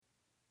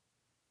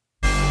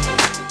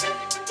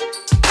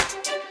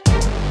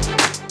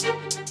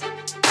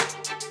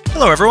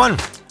Hello, everyone.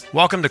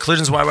 Welcome to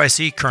Collisions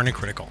YYC Current and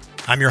Critical.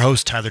 I'm your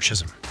host, Tyler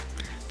Chisholm.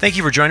 Thank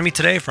you for joining me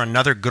today for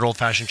another good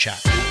old-fashioned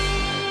chat.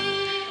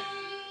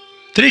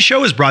 Today's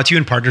show is brought to you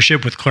in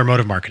partnership with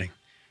Clearmotive Marketing.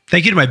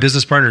 Thank you to my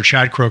business partner,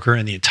 Chad Croker,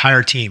 and the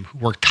entire team who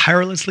worked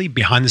tirelessly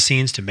behind the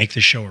scenes to make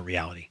this show a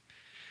reality.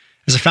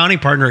 As a founding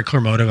partner at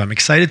Clearmotive, I'm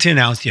excited to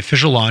announce the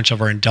official launch of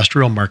our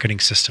industrial marketing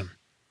system.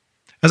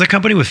 As a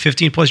company with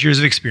 15 plus years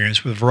of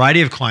experience with a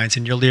variety of clients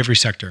in nearly every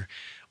sector,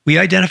 we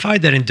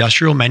identified that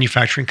industrial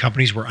manufacturing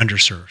companies were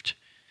underserved.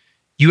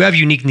 You have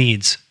unique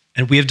needs,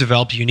 and we have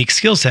developed a unique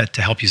skill set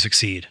to help you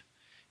succeed.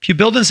 If you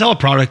build and sell a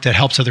product that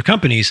helps other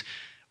companies,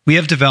 we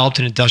have developed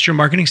an industrial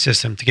marketing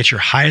system to get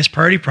your highest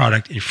priority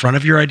product in front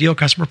of your ideal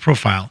customer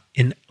profile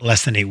in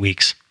less than 8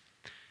 weeks.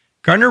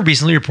 Gartner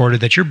recently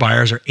reported that your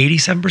buyers are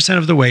 87%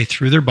 of the way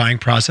through their buying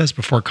process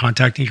before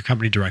contacting your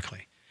company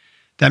directly.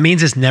 That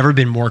means it's never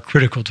been more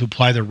critical to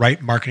apply the right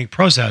marketing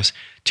process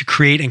to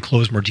create and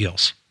close more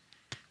deals.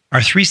 Our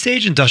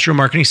 3-stage industrial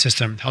marketing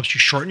system helps you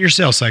shorten your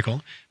sales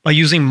cycle by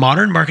using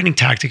modern marketing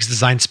tactics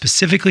designed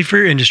specifically for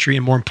your industry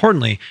and, more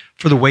importantly,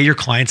 for the way your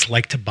clients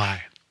like to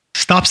buy.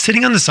 Stop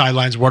sitting on the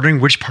sidelines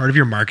wondering which part of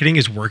your marketing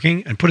is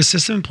working and put a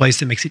system in place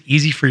that makes it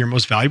easy for your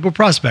most valuable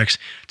prospects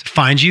to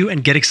find you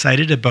and get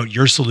excited about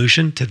your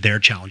solution to their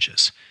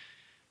challenges.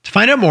 To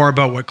find out more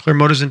about what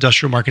Clearmotive's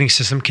industrial marketing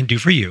system can do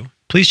for you,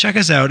 please check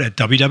us out at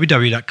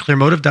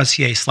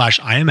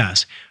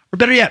www.clearmotive.ca/IMS, or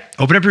better yet,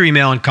 open up your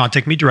email and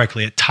contact me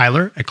directly at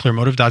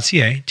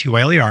tyler@clearmotive.ca,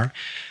 Tyler.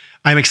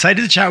 I'm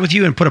excited to chat with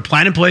you and put a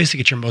plan in place to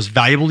get your most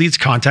valuable leads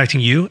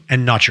contacting you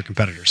and not your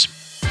competitors.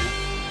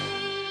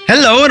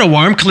 Hello and a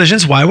warm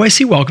Collisions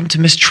YYC welcome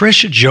to Miss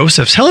Trish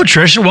Josephs. Hello,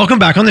 Trish, and welcome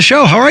back on the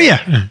show. How are you?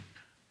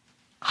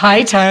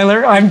 Hi,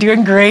 Tyler. I'm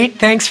doing great.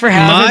 Thanks for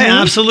having me.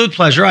 My absolute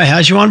pleasure. I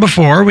had you on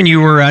before when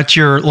you were at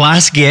your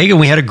last gig, and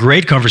we had a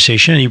great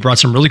conversation, and you brought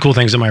some really cool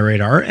things on my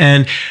radar.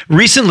 And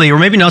recently, or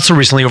maybe not so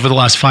recently, over the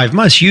last 5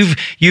 months, you've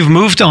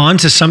moved on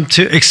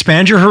to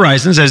expand your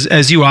horizons,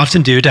 as you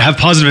often do, to have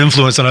positive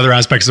influence on other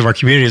aspects of our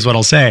community, is what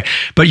I'll say.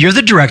 But you're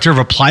the Director of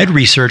Applied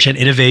Research and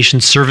Innovation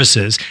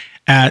Services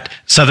at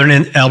Southern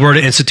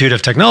Alberta Institute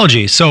of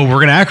Technology. So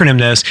we're going to acronym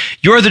this.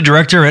 You're the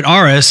director at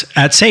ARIS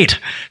at SAIT.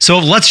 So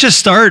let's just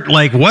start.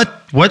 Like,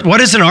 what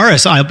is an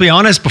ARIS? I'll be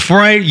honest.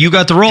 Before you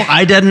got the role,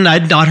 I'd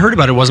not heard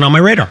about it. It wasn't on my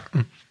radar.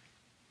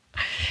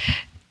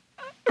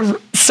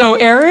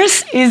 So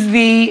ARIS is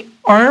the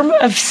arm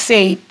of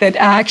SAIT that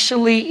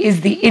actually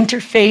is the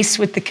interface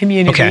with the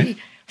community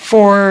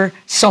for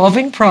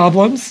solving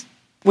problems,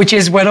 which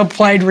is what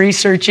applied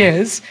research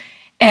is,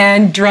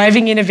 and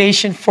driving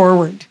innovation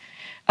forward.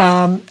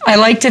 I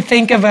like to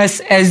think of us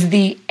as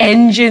the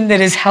engine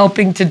that is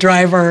helping to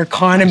drive our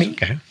economy.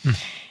 Okay.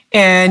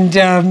 And,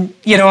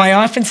 I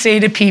often say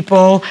to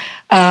people,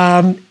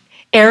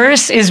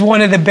 ARIS is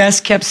one of the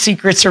best kept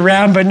secrets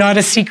around, but not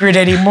a secret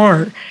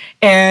anymore.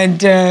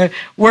 And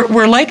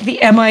we're like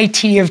the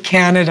MIT of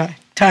Canada,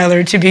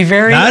 Tyler, to be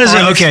very honest.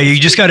 That is okay. You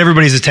just got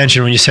everybody's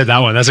attention when you said that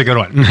one. That's a good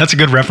one. That's a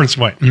good reference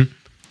point. Mm-hmm.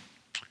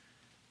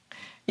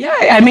 Yeah,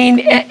 I mean,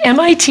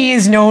 MIT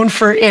is known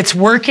for its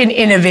work in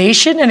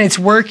innovation and its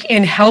work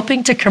in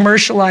helping to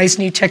commercialize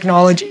new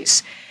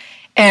technologies.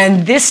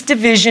 And this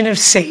division of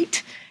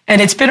SAIT, and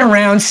it's been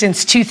around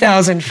since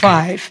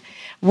 2005,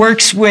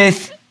 works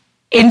with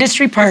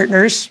industry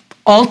partners,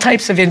 all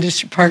types of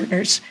industry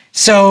partners.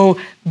 So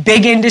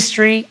big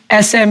industry,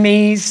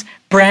 SMEs,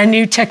 brand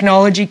new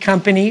technology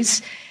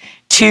companies,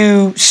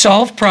 to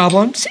solve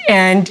problems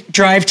and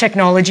drive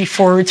technology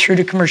forward through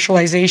to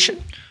commercialization.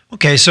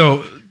 Okay,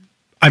 so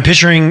I'm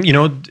picturing,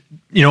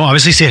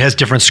 obviously SAIT has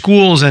different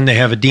schools and they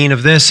have a dean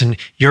of this, and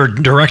you're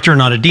a director,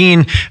 not a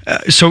dean.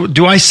 So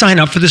do I sign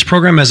up for this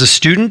program as a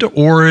student,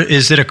 or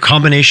is it a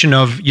combination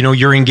of,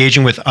 you're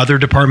engaging with other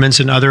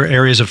departments and other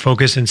areas of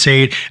focus in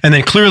SAIT? And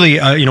then clearly,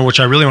 which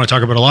I really want to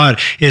talk about a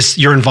lot, is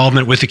your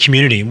involvement with the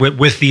community,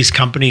 with these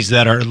companies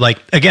that are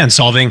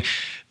solving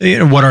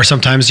what are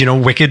sometimes,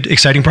 wicked,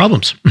 exciting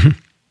problems.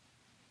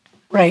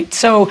 Right.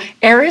 So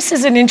ARIS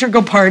is an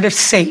integral part of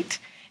SAIT.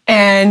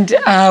 And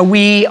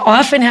we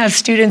often have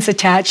students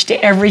attached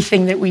to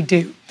everything that we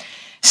do.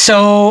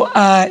 So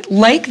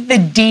like the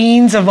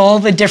deans of all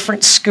the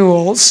different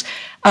schools,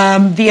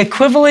 the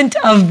equivalent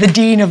of the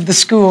dean of the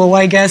school,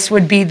 I guess,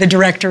 would be the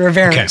director of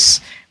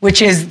ARIS,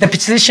 which is the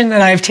position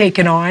that I've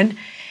taken on.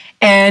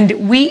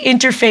 And we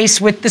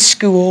interface with the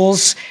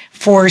schools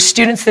for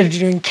students that are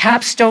doing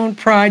capstone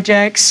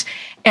projects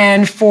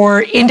and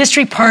for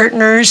industry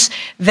partners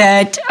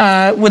that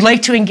would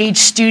like to engage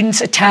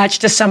students attached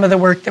to some of the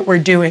work that we're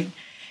doing.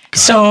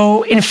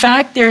 So, in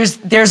fact,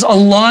 there's a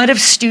lot of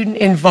student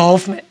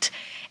involvement.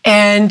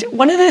 And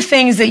one of the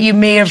things that you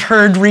may have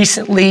heard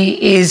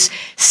recently is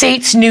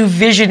SAIT's new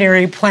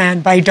visionary plan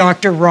by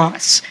Dr.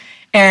 Ross.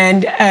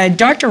 And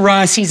Dr.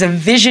 Ross, he's a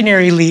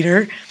visionary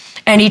leader,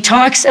 and he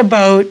talks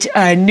about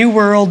new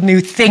world,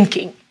 new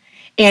thinking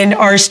in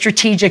our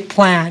strategic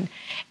plan.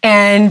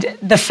 And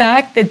the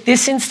fact that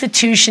this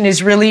institution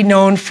is really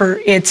known for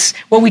its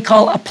what we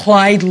call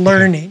applied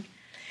learning.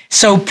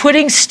 So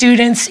putting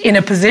students in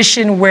a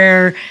position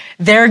where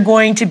they're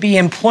going to be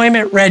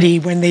employment ready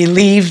when they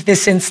leave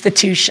this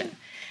institution.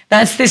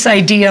 That's this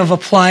idea of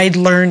applied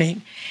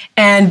learning.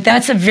 And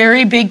that's a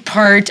very big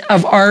part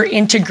of our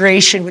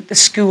integration with the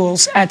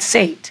schools at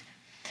SAIT.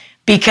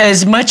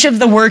 Because much of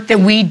the work that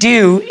we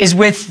do is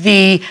with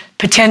the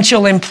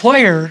potential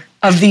employer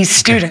of these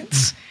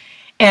students.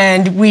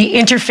 And we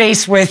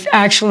interface with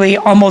actually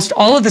almost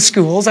all of the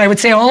schools, I would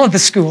say all of the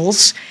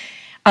schools,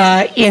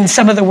 in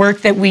some of the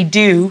work that we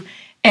do.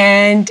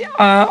 And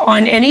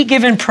on any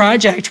given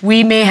project,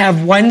 we may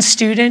have one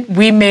student,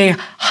 we may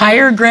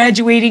hire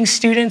graduating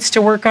students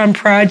to work on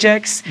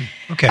projects.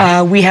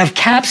 Okay. We have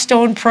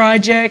capstone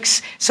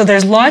projects. So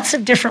there's lots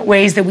of different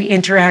ways that we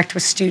interact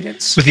with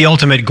students. With the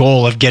ultimate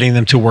goal of getting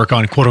them to work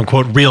on quote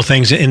unquote real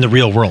things in the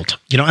real world.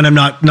 And I'm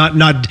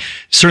not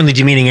certainly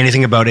demeaning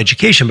anything about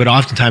education, but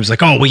oftentimes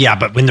like, oh, well, yeah,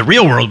 but in the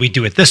real world, we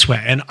do it this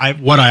way. And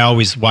why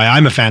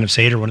I'm a fan of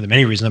SAIT, or one of the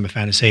many reasons I'm a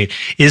fan of SAIT,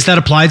 is that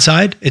applied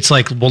side. It's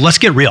like, well, let's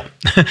get real.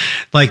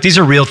 Like these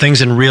are real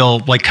things in real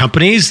like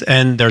companies,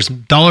 and there's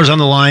dollars on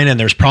the line, and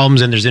there's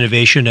problems, and there's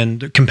innovation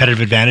and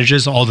competitive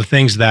advantages, all the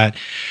things that,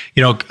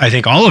 I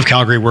think all of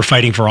Calgary, we're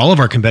fighting for all of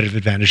our competitive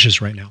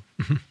advantages right now.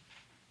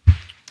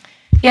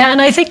 Yeah,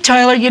 and I think,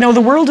 Tyler, the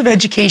world of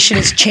education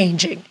is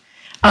changing.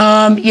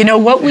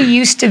 What we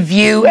used to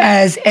view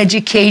as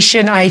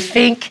education, I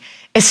think,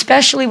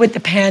 especially with the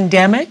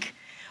pandemic,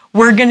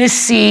 we're going to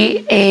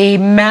see a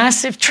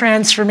massive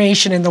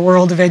transformation in the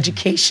world of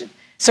education.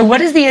 So what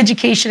does the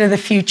education of the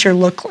future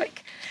look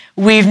like?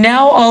 We've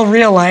now all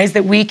realized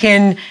that we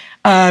can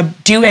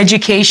do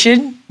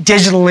education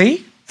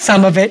digitally,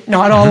 some of it,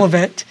 not all of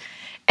it.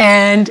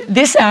 And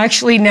this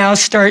actually now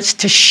starts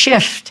to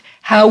shift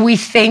how we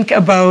think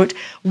about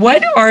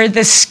what are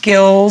the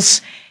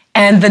skills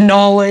and the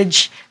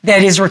knowledge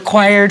that is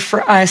required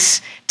for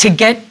us to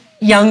get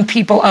young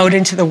people out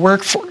into the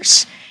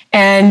workforce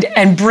and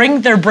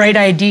bring their bright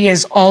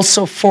ideas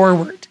also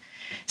forward.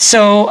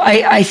 So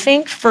I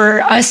think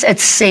for us at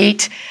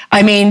SAIT,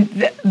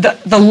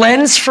 the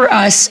lens for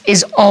us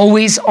is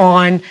always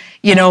on,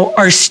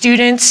 our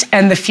students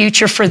and the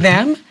future for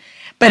them.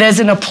 But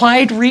as an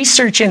applied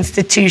research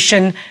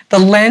institution, the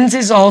lens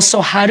is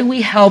also how do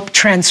we help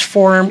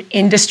transform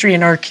industry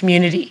in our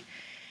community?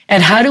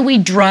 And how do we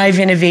drive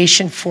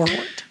innovation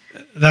forward?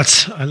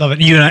 I love it.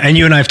 You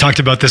and I have talked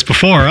about this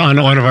before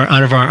on one of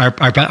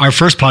our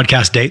first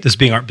podcast date. This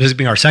being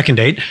our second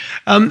date.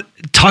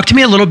 Talk to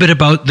me a little bit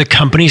about the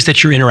companies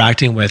that you're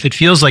interacting with. It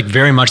feels like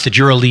very much that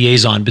you're a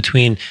liaison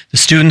between the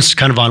students,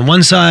 kind of on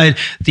one side,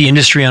 the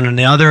industry on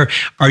the other.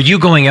 Are you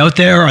going out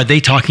there? Are they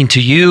talking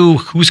to you?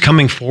 Who's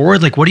coming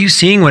forward? Like, what are you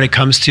seeing when it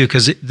comes to?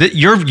 Because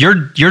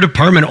your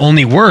department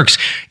only works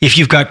if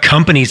you've got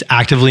companies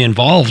actively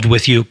involved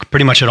with you,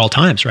 pretty much at all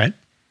times, right?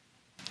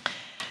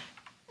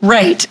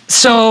 Right.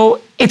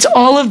 So it's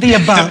all of the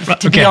above,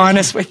 to be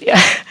honest with you.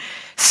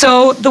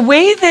 So the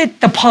way that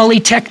the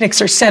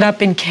polytechnics are set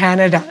up in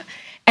Canada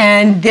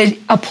and the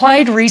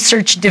applied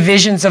research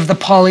divisions of the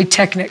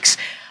polytechnics,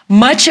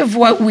 much of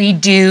what we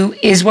do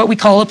is what we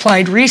call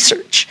applied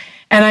research.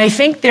 And I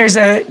think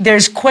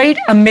there's quite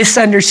a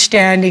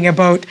misunderstanding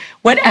about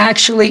what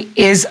actually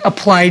is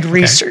applied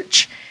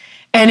research.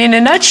 And in a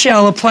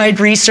nutshell,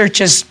 applied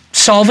research is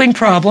solving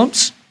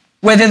problems,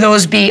 whether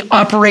those be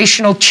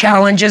operational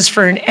challenges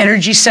for an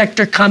energy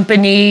sector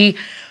company,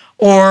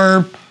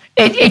 or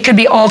it could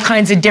be all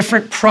kinds of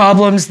different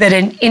problems that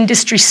an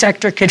industry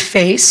sector could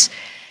face.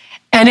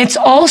 And it's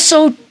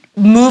also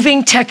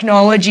moving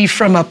technology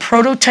from a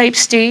prototype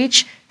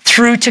stage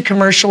through to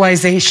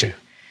commercialization.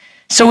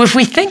 So if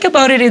we think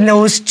about it in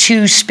those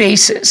two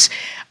spaces,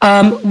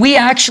 we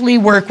actually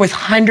work with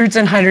hundreds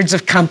and hundreds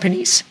of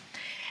companies.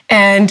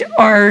 And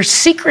our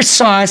secret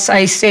sauce,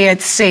 I say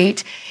at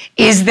SAIT,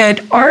 is that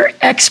our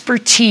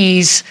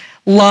expertise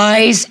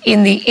lies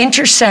in the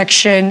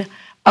intersection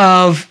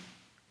of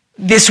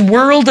this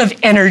world of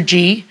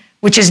energy,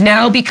 which has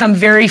now become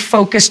very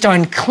focused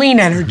on clean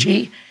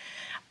energy,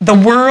 the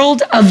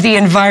world of the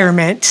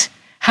environment,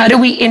 how do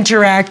we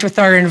interact with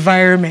our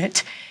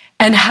environment,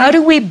 and how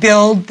do we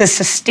build the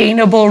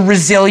sustainable,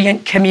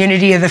 resilient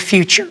community of the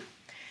future?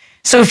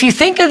 So if you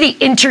think of the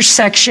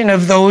intersection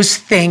of those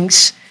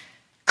things,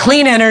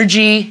 clean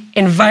energy,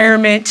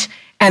 environment,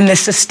 and the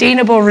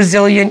sustainable,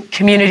 resilient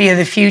community of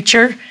the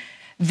future,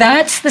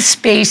 that's the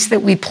space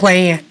that we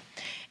play in.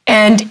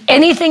 And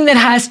anything that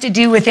has to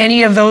do with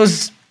any of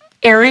those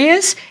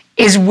areas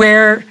is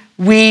where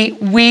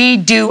we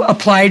do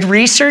applied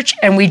research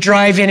and we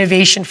drive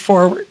innovation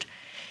forward.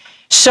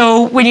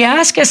 So when you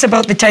ask us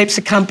about the types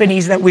of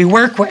companies that we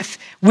work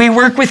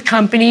with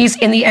companies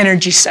in the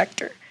energy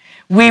sector.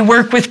 We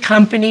work with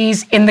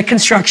companies in the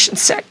construction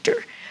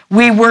sector.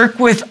 We work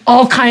with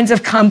all kinds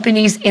of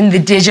companies in the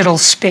digital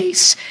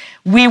space.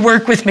 We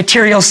work with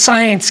material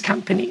science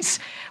companies.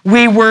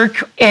 We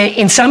work,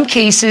 in some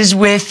cases,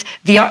 with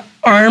the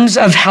arms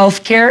of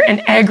healthcare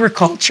and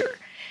agriculture.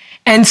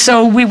 And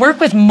so we work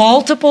with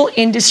multiple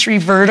industry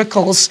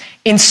verticals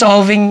in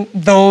solving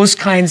those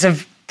kinds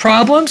of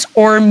problems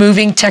or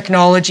moving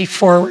technology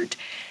forward.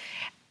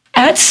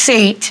 at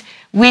SAIT,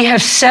 we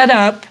have set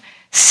up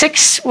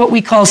 6 what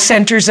we call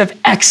centers of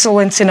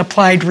excellence in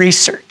applied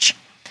research.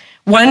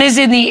 One is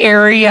in the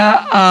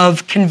area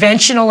of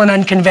conventional and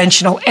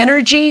unconventional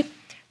energy.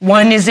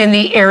 One is in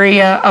the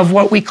area of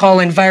what we call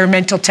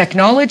environmental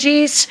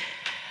technologies.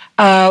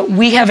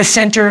 We have a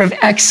center of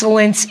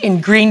excellence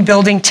in green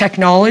building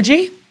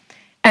technology.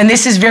 And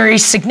this is very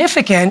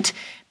significant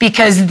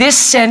because this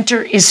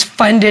center is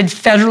funded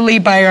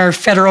federally by our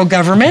federal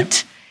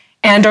government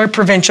and our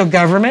provincial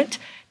government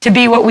to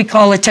be what we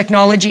call a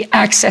technology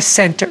access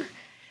center.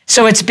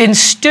 So it's been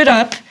stood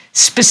up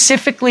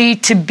specifically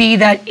to be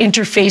that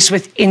interface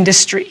with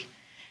industry.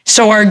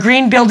 So our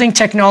Green Building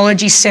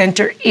Technology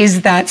Center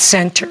is that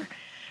center.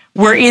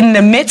 We're in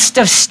the midst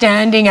of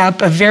standing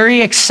up a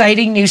very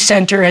exciting new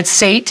center at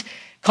SAIT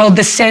called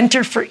the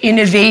Center for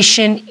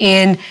Innovation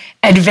in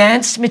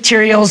Advanced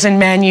Materials and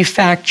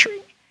Manufacturing.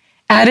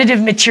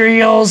 Additive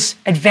materials,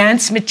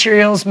 advanced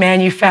materials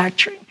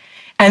manufacturing.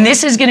 And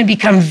this is going to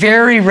become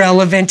very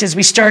relevant as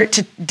we start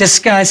to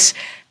discuss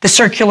the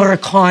circular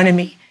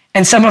economy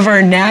and some of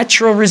our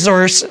natural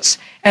resources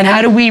and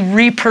how do we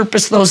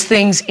repurpose those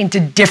things into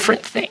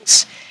different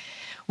things.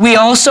 We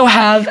also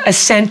have a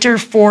Center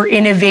for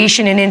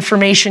Innovation in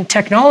Information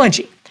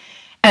Technology.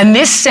 And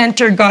this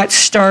center got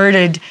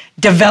started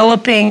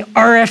developing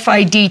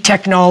RFID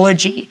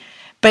technology,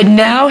 but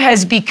now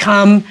has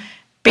become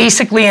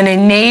basically an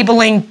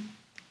enabling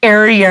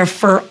area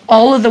for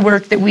all of the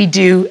work that we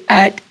do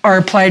at our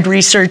applied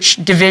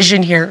research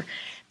division here.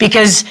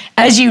 Because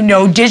as you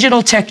know,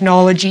 digital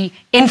technology,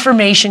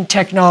 information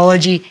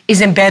technology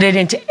is embedded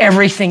into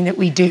everything that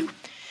we do.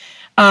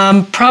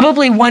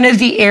 Probably one of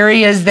the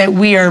areas that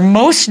we are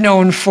most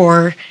known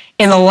for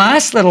in the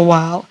last little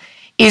while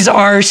is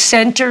our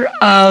Center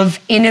of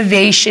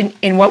Innovation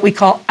in what we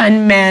call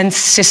unmanned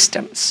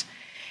systems.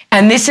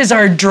 And this is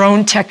our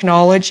drone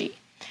technology.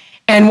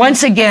 And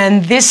once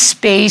again, this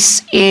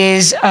space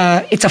is,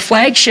 it's a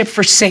flagship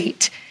for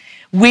SAIT.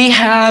 We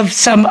have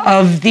some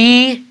of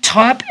the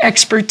top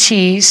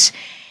expertise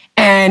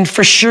and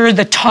for sure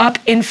the top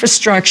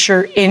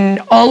infrastructure in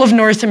all of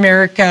North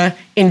America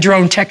in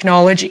drone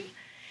technology.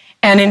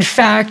 And in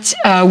fact,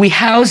 we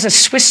house a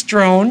Swiss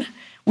drone.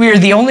 We are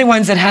the only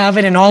ones that have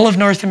it in all of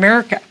North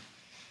America.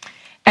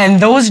 And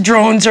those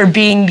drones are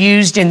being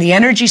used in the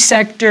energy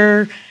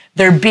sector.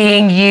 They're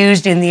being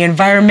used in the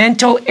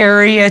environmental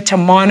area to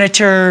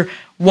monitor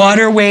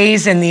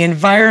waterways and the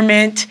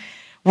environment.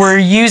 We're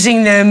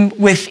using them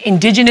with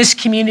Indigenous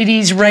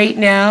communities right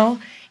now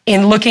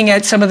in looking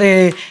at some of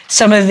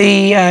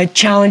the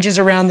challenges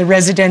around the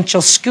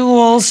residential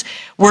schools.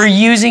 We're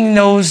using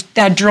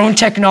that drone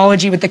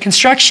technology with the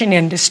construction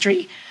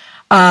industry.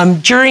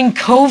 During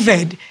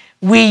COVID,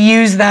 we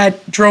use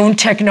that drone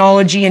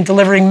technology in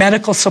delivering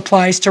medical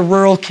supplies to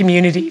rural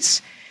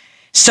communities.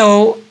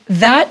 So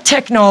that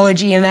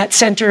technology and that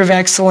center of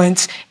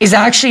excellence is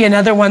actually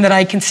another one that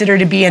I consider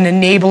to be an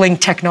enabling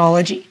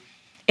technology.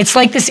 It's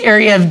like this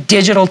area of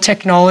digital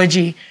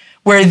technology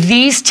where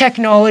these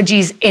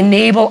technologies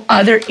enable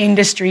other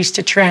industries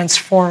to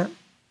transform.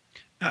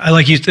 I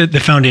like you the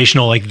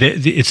foundational, like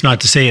it's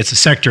not to say it's a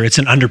sector, it's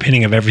an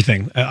underpinning of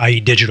everything, i.e.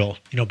 digital,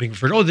 being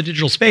referred to, the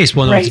digital space.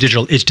 Well, no, right.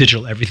 It's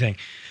digital, everything.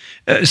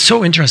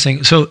 So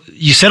interesting. So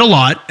you said a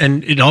lot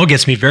and it all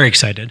gets me very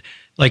excited.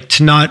 Like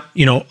to not,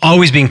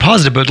 always being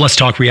positive, but let's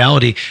talk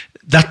reality.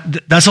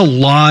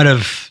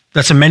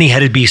 That's a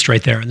many-headed beast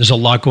right there. And there's a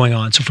lot going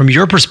on. So from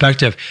your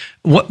perspective,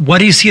 what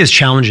do you see as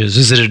challenges?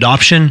 Is it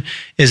adoption?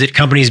 Is it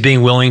companies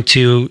being willing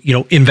to,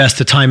 invest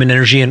the time and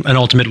energy and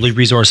ultimately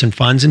resource and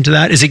funds into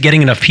that? Is it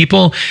getting enough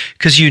people?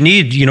 Because you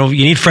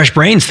need fresh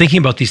brains thinking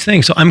about these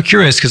things. So I'm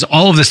curious because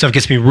all of this stuff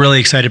gets me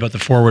really excited about the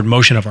forward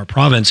motion of our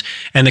province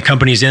and the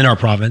companies in our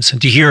province. And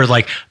to hear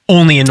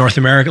only in North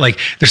America,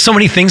 there's so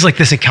many things like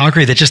this in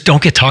Calgary that just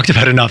don't get talked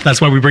about enough.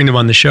 That's why we bring them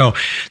on the show.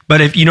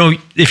 But if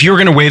you were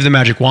going to wave the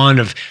magic wand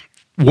of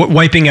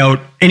wiping out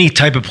any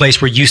type of place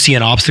where you see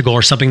an obstacle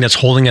or something that's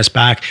holding us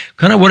back,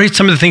 kind of what are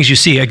some of the things you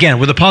see? Again,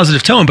 with a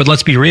positive tone, but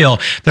let's be real,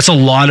 that's a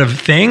lot of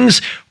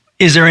things.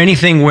 Is there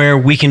anything where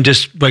we can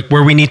just,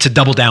 where we need to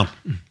double down?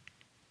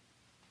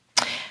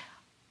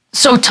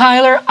 So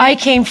Tyler, I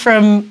came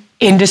from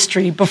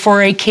industry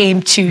before I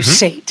came to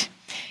SAIT.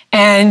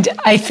 And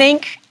I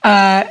think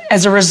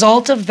as a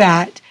result of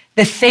that,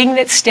 the thing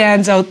that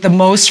stands out the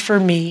most for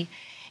me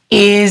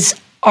is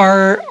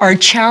our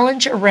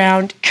challenge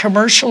around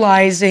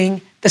commercializing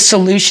the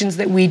solutions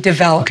that we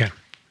develop,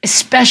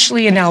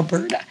 especially in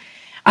Alberta.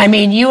 I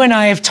mean, you and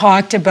I have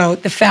talked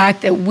about the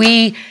fact that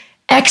we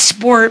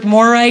export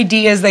more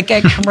ideas that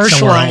get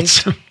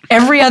commercialized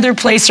every other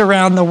place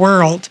around the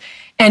world.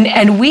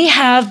 And we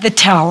have the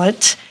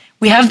talent,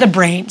 we have the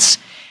brains,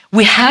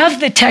 we have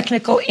the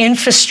technical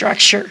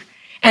infrastructure.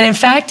 And in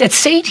fact, at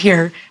SAIT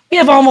here, we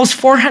have almost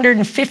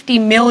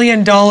 $450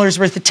 million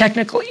worth of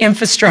technical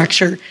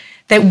infrastructure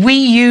that we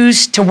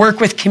use to work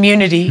with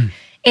community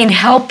in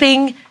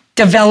helping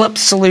develop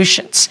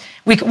solutions.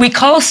 We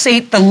call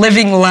SAIT the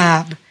living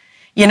lab.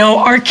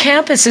 Our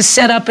campus is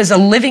set up as a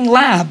living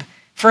lab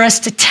for us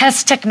to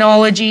test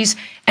technologies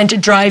and to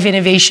drive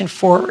innovation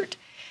forward.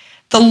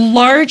 The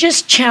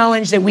largest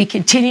challenge that we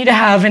continue to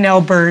have in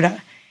Alberta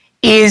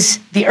is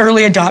the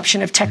early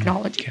adoption of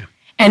technology. Okay.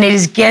 And it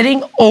is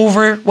getting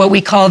over what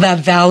we call that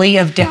valley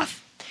of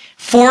death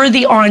for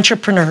the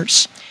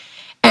entrepreneurs.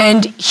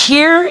 And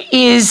here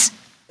is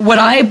what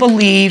I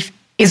believe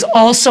is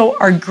also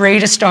our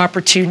greatest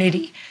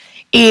opportunity,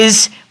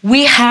 is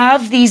we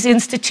have these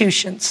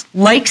institutions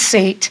like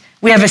SAIT.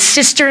 We have a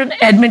sister in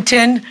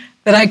Edmonton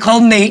that I call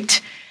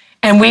NAIT,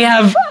 and we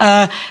have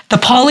the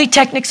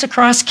polytechnics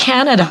across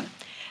Canada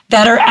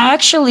that are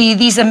actually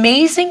these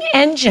amazing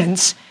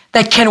engines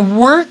that can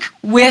work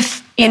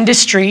with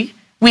industry,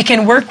 we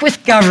can work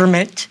with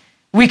government,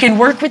 we can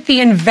work with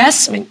the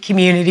investment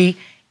community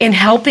in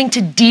helping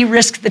to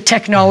de-risk the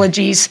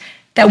technologies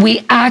that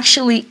we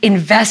actually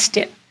invest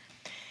in.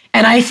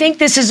 And I think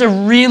this is a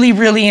really,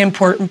 really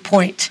important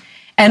point.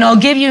 And I'll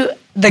give you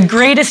the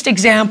greatest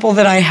example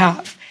that I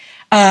have.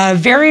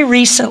 Very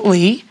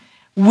recently,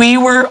 we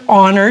were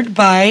honored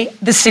by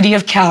the City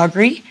of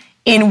Calgary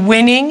in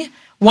winning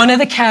one of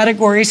the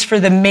categories for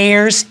the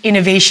Mayor's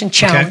Innovation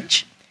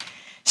Challenge. Okay.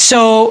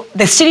 So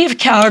the City of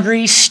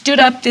Calgary stood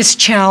up this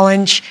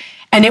challenge,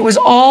 and it was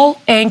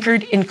all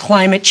anchored in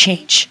climate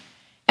change.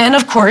 And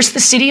of course, the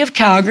City of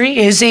Calgary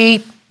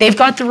they've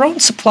got their own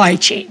supply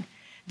chain.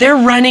 They're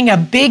running a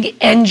big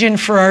engine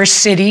for our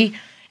city,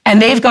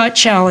 and they've got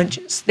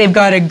challenges. They've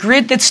got a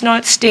grid that's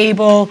not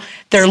stable.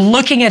 They're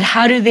looking at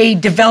how do they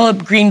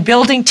develop green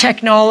building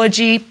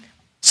technology.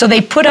 So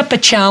they put up a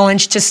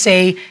challenge to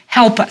say,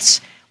 help us.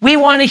 We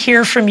want to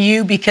hear from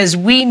you because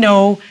we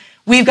know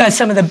we've got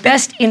some of the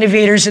best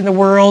innovators in the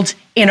world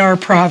in our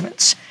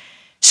province.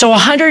 So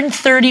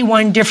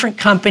 131 different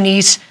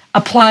companies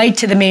applied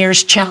to the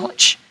Mayor's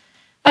Challenge.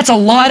 That's a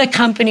lot of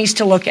companies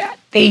to look at.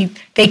 They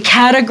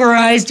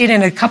categorized it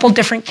in a couple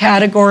different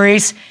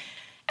categories,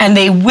 and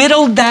they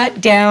whittled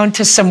that down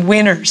to some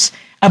winners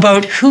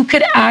about who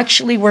could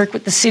actually work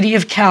with the City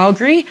of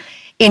Calgary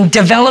in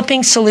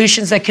developing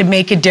solutions that could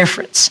make a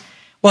difference.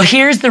 Well,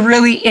 here's the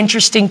really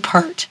interesting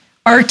part.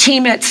 Our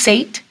team at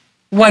SAIT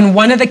won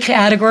one of the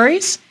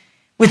categories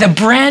with a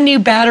brand new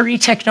battery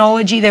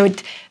technology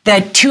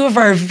that two of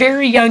our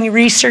very young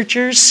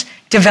researchers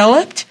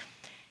developed.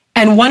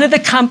 And one of the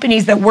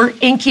companies that we're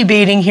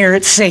incubating here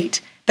at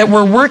SAIT, that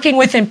we're working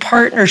with in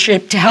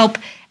partnership to help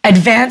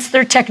advance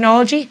their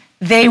technology,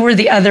 they were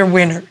the other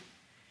winner.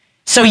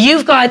 So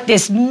you've got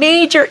this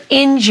major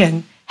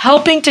engine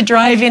helping to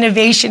drive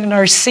innovation in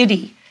our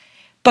city.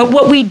 But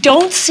what we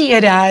don't see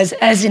it as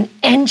an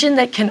engine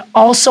that can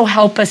also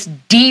help us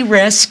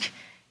de-risk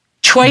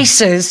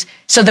choices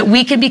so that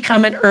we can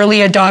become an early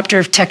adopter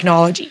of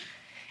technology.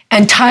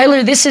 And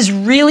Tyler, this is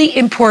really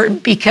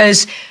important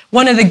because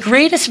one of the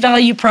greatest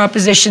value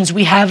propositions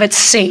we have at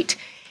SAIT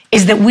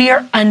is that we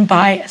are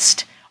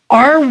unbiased.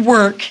 Our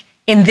work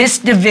in this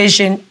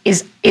division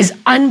is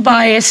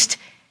unbiased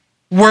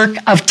work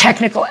of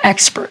technical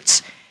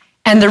experts.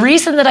 And the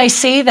reason that I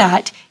say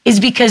that is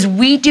because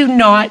we do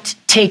not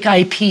take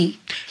IP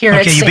here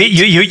at SAIT.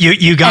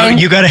 You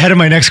got ahead of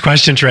my next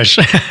question, Trish.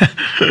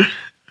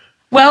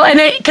 Well,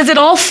 and because it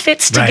all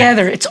fits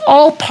together. Right. It's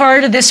all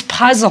part of this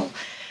puzzle.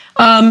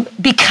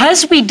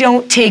 Because we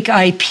don't take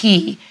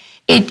IP,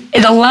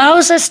 it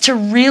allows us to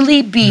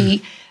really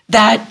be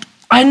that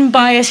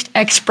unbiased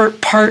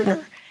expert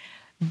partner.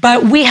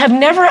 But we have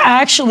never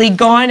actually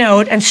gone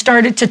out and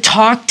started to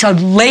talk to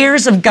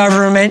layers of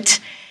government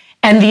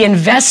and the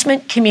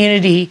investment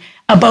community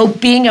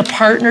about being a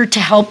partner to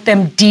help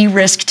them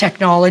de-risk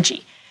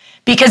technology.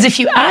 Because if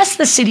you ask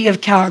the City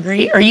of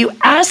Calgary or you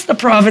ask the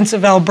province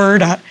of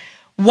Alberta,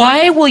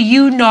 why will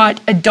you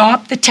not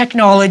adopt the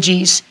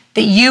technologies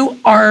that you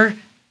are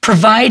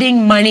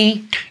providing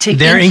money to?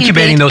 They're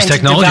incubating those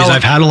technologies. Develop.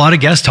 I've had a lot of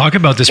guests talk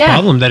about this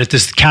problem, that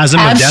this chasm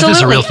of death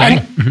is a real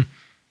thing.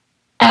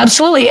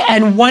 Absolutely.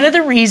 And one of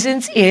the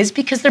reasons is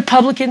because they're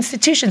public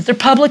institutions, they're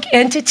public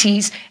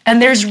entities,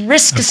 and there's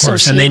risk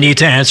associated. And they need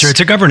to answer. It's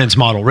a governance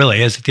model,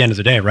 really, is at the end of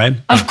the day, right?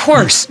 Of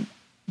course.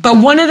 But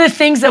one of the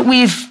things that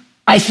we've,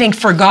 I think,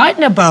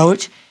 forgotten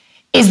about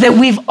is that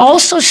we've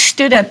also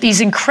stood up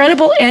these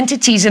incredible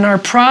entities in our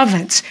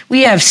province.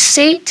 We have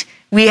SAIT,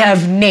 we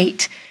have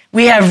NAIT,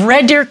 we have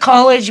Red Deer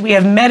College, we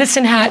have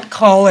Medicine Hat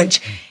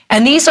College.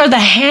 And these are the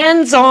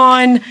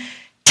hands-on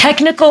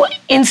technical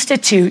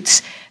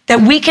institutes that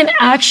we can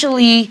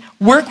actually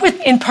work with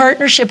in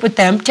partnership with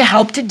them to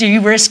help to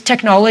de-risk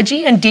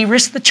technology and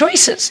de-risk the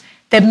choices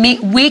that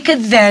we could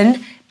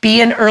then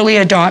be an early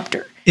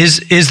adopter. Is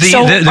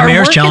the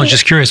Mayor's Challenge,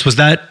 just curious, is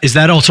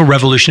that also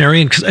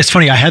revolutionary? And 'cause it's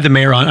funny, I had the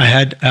mayor on, I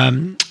had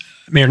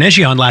Mayor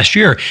Neji on last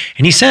year,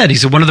 and he said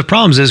one of the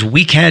problems is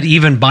we can't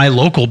even buy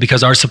local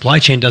because our supply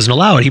chain doesn't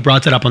allow it. He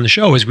brought that up on the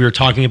show as we were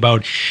talking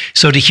about.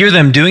 So to hear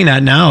them doing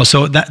that now,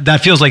 so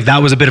that feels like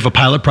that was a bit of a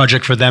pilot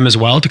project for them as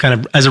well, to kind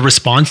of as a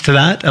response to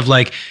that of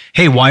like,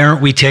 hey, why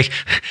aren't we take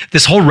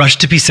this whole rush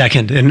to be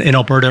second in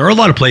Alberta or a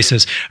lot of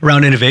places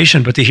around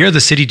innovation? But to hear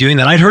the city doing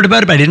that, I'd heard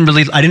about it, but I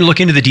didn't look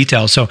into the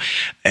details. So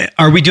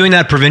are we doing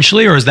that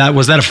provincially, or was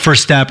that a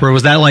first step, or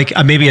was that like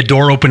maybe a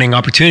door opening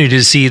opportunity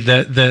to see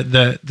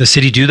the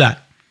city do that?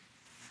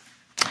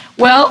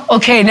 Well,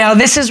 okay, now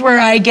this is where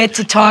I get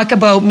to talk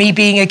about me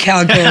being a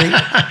Calgarian.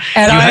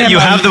 And you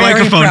have the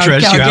microphone,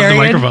 Trish. You have the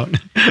microphone.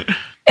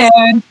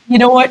 And you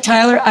know what,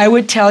 Tyler? I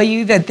would tell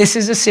you that this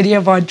is a city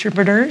of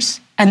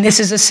entrepreneurs, and this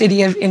is a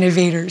city of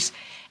innovators.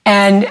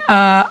 And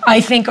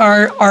I think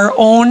our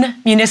own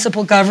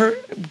municipal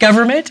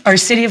government, our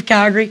city of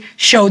Calgary,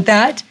 showed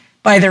that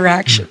by their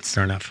actions.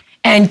 Fair enough.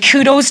 And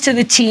kudos to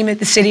the team at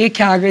the City of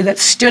Calgary that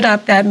stood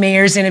up that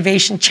Mayor's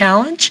Innovation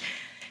Challenge,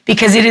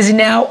 because it has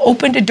now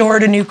opened a door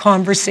to new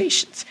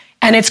conversations.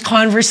 And it's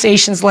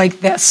conversations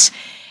like this.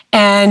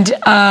 And,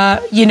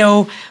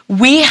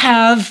 we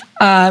have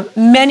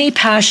many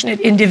passionate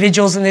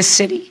individuals in this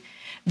city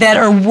that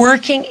are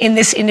working in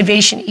this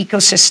innovation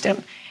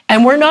ecosystem.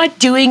 And we're not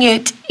doing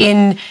it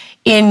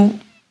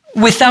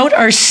without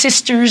our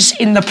sisters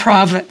in the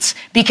province,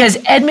 because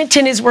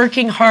Edmonton is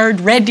working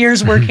hard, Red Deer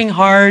is working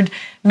hard,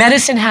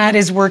 Medicine Hat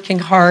is working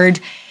hard.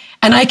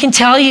 And I can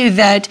tell you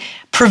that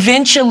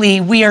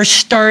provincially, we are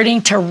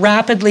starting to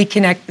rapidly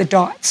connect the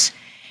dots.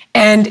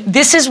 And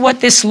this is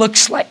what this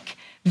looks like.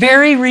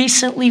 Very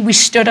recently, we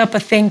stood up a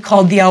thing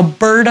called the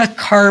Alberta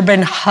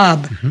Carbon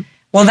Hub.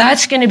 Well,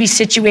 that's going to be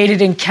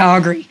situated in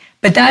Calgary,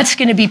 but that's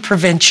going to be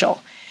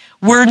provincial.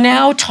 We're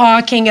now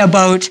talking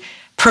about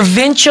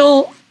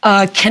provincial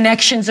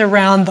connections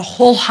around the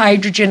whole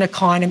hydrogen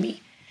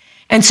economy.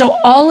 And so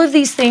all of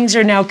these things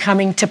are now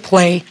coming to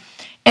play.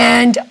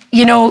 And,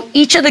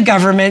 each of the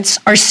governments,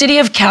 our city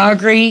of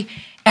Calgary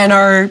and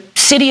our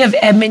city of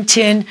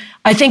Edmonton,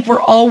 I think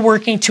we're all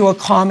working to a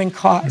common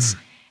cause.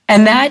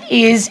 And that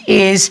is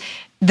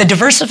the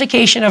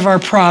diversification of our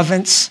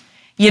province.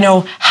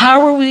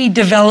 How are we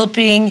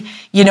developing,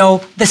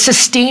 the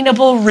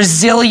sustainable,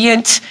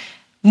 resilient,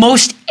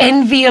 most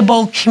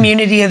enviable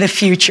community of the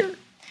future?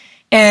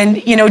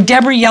 And,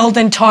 Deborah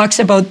Yeldon talks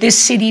about this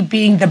city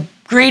being the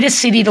greatest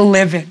city to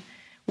live in.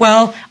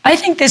 Well, I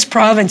think this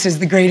province is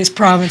the greatest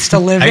province to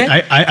live in. I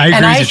agree.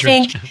 And I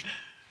think,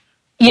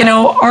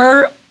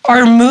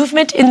 our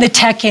movement in the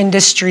tech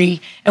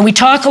industry, and we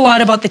talk a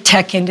lot about the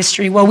tech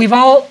industry. Well,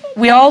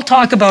 we all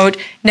talk about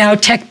now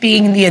tech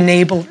being the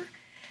enabler.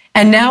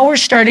 And now we're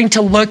starting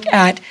to look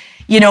at,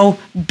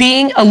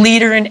 being a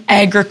leader in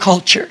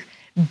agriculture,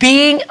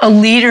 being a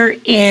leader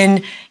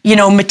in,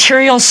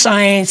 material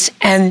science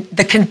and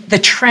the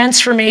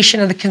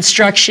transformation of the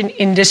construction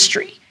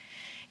industry.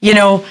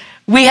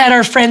 We had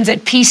our friends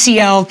at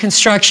PCL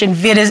Construction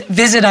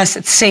visit us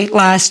at SAIT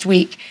last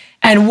week.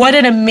 And what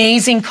an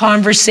amazing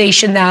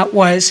conversation that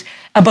was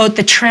about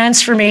the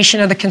transformation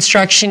of the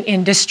construction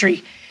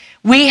industry.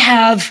 We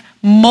have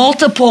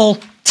multiple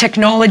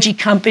technology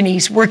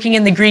companies working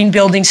in the green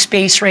building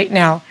space right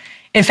now.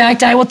 In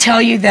fact, I will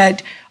tell you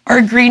that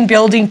our green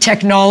building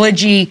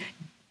technology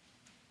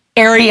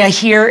area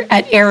here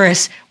at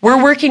Aeris,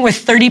 we're working with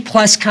 30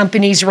 plus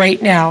companies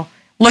right now,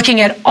 looking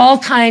at all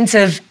kinds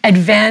of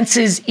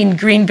advances in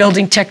green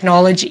building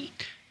technology.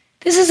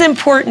 This is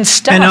important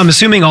stuff. And I'm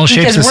assuming all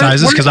shapes and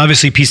sizes, because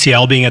obviously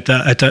PCL being at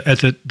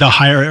the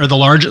higher or the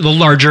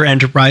larger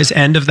enterprise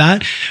end of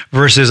that,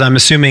 versus I'm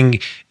assuming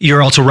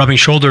you're also rubbing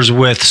shoulders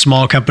with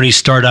small companies,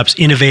 startups,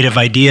 innovative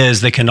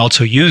ideas that can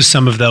also use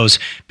some of those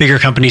bigger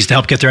companies to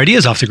help get their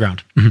ideas off the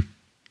ground.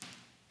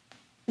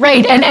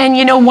 Right,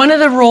 and one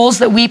of the roles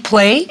that we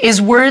play is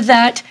we're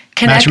that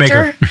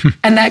connector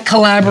and that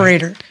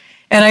collaborator.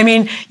 And I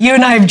mean, you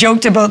and I have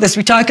joked about this.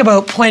 We talk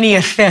about plenty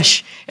of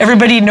fish.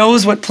 Everybody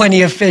knows what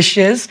plenty of fish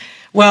is.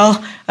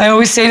 Well, I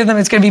always say to them,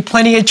 it's going to be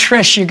plenty of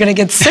Trish. You're going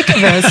to get sick of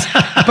this.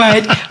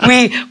 But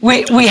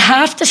we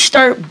have to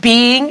start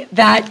being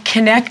that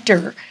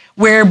connector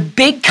where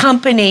big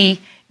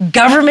company,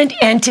 government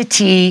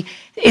entity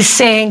is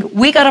saying,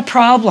 we got a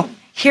problem.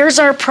 Here's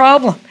our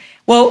problem.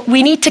 Well,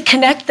 we need to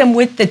connect them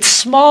with the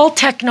small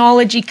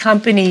technology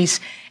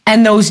companies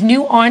and those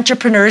new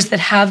entrepreneurs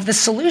that have the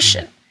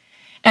solution.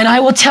 And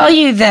I will tell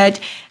you that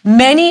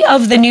many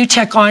of the new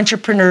tech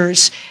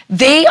entrepreneurs,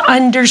 they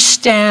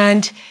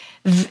understand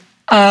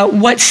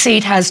what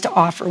SAIT has to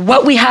offer,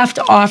 what we have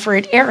to offer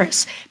at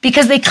Aeris,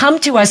 because they come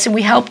to us and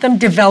we help them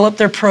develop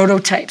their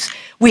prototypes.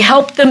 We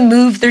help them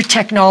move their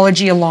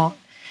technology along.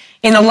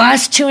 In the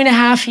last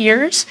 2.5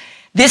 years,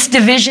 this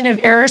division of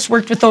Aeris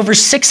worked with over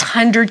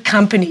 600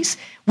 companies.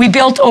 We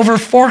built over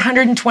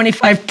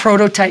 425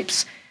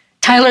 prototypes.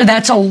 Tyler,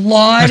 that's a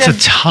lot That's of a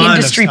ton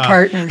industry of stuff.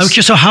 partners.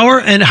 Okay, so how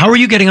are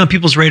you getting on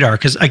people's radar?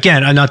 Because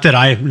again, not that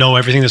I know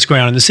everything that's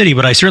going on in the city,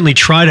 but I certainly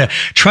try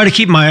to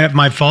keep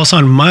my pulse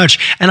on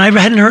much. And I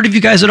hadn't heard of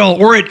you guys at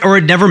all, or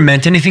it never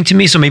meant anything to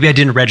me. So maybe I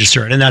didn't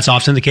register it, and that's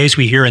often the case.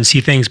 We hear and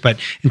see things, but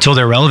until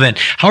they're relevant,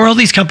 how are all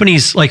these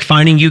companies like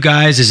finding you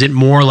guys? Is it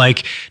more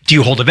like, do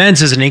you hold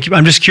events? Is it an incubator?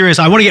 I'm just curious.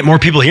 I want to get more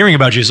people hearing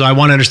about you, so I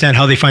want to understand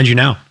how they find you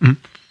now. Mm-hmm.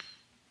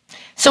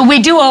 So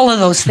we do all of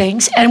those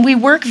things, and we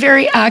work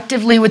very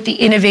actively with the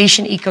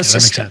innovation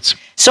ecosystem. Yeah, that makes sense.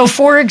 So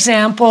for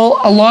example,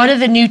 a lot of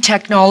the new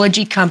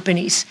technology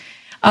companies,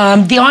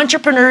 the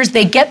entrepreneurs,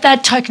 they get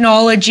that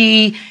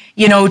technology,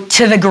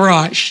 to the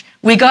garage.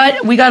 We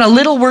got a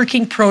little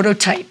working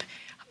prototype.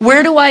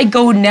 Where do I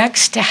go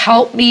next to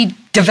help me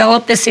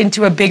develop this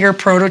into a bigger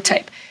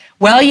prototype?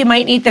 Well, you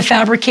might need the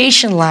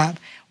fabrication lab.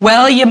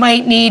 Well, you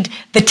might need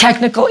the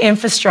technical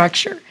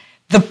infrastructure.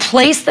 The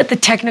place that the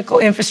technical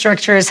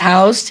infrastructure is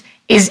housed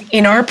is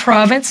in our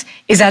province,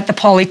 is at the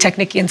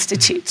Polytechnic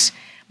Institutes.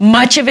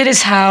 Much of it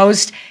is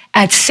housed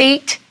at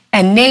SAIT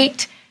and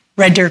NAIT,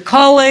 Red Deer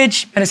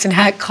College, Medicine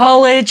Hat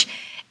College,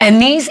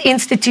 and these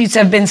institutes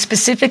have been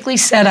specifically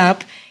set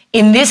up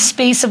in this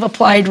space of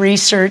applied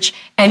research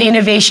and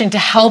innovation to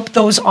help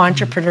those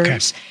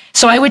entrepreneurs. Okay.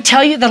 So I would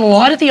tell you that a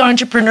lot of the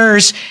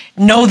entrepreneurs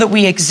know that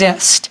we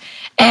exist.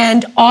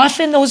 And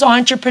often those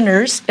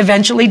entrepreneurs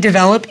eventually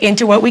develop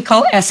into what we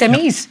call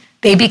SMEs. Yep.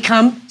 They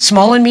become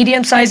small and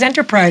medium-sized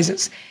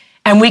enterprises.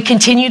 And we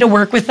continue to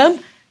work with them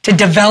to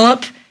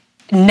develop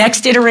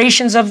next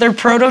iterations of their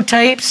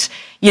prototypes.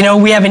 We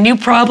have a new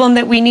problem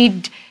that we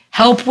need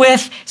help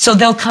with, so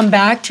they'll come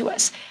back to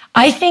us.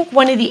 I think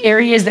one of the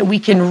areas that we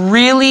can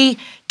really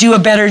do a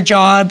better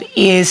job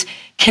is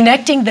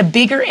connecting the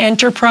bigger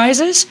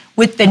enterprises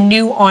with the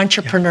new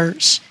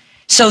entrepreneurs. Yeah.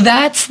 So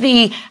that's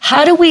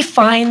how do we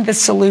find the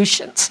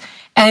solutions?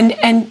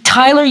 And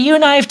Tyler, you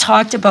and I have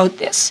talked about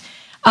this.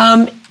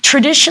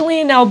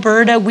 Traditionally in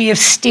Alberta, we have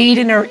stayed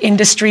in our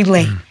industry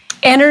lane.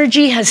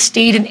 Energy has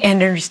stayed in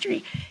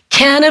industry.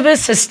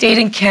 Cannabis has stayed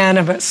in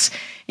cannabis.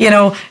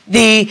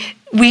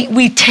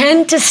 We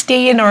tend to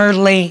stay in our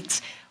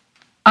lanes.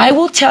 I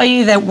will tell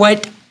you that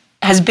what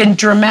has been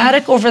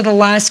dramatic over the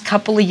last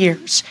couple of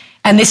years,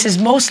 and this is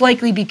most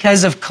likely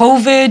because of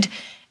COVID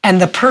and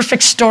the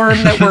perfect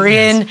storm that we're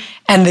in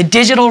and the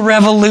digital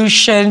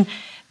revolution,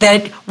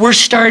 that we're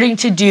starting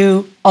to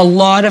do a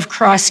lot of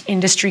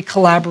cross-industry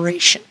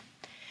collaboration.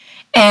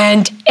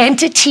 And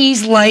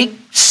entities like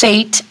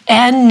SAIT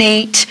and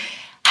NAIT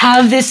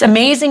have this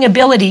amazing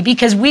ability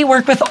because we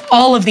work with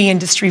all of the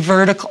industry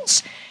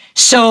verticals.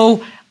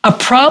 So a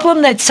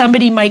problem that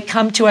somebody might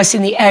come to us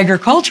in the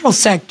agricultural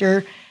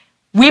sector,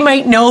 we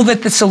might know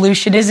that the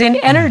solution is in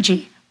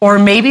energy, or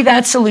maybe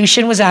that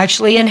solution was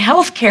actually in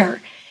healthcare.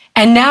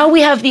 And now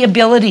we have the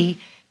ability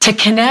to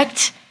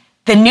connect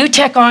the new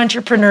tech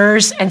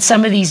entrepreneurs and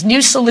some of these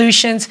new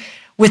solutions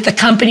with the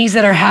companies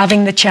that are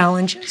having the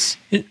challenges.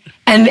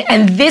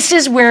 And this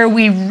is where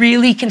we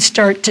really can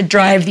start to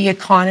drive the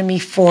economy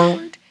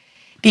forward.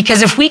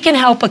 Because if we can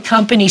help a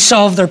company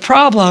solve their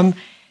problem,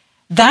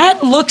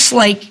 that looks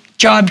like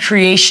job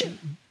creation.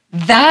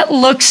 That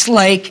looks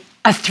like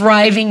a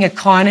thriving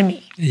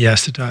economy.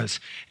 Yes, it does.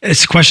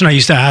 It's a question I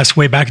used to ask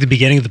way back at the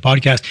beginning of the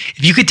podcast.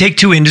 If you could take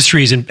two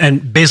industries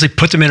and basically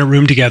put them in a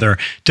room together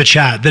to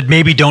chat that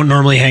maybe don't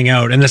normally hang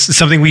out, and that's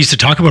something we used to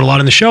talk about a lot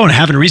on the show and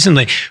haven't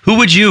recently,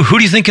 who do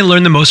you think can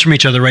learn the most from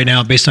each other right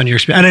now based on your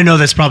experience? And I know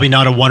that's probably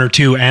not a one or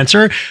two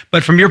answer,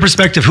 but from your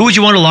perspective, who would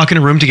you want to lock in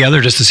a room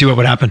together just to see what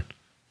would happen?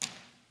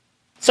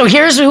 So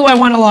here's who I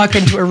want to lock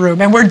into a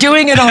room, and we're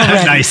doing it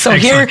already. Nice,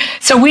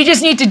 so we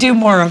just need to do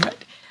more of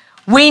it.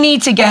 We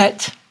need to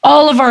get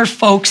all of our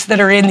folks that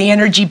are in the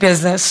energy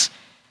business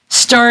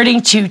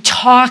starting to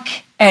talk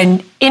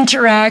and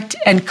interact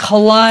and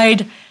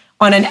collide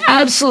on an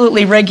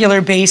absolutely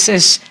regular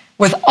basis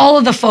with all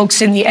of the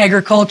folks in the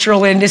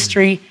agricultural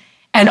industry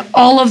and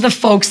all of the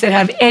folks that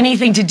have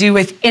anything to do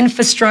with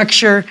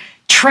infrastructure,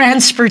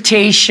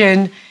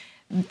 transportation,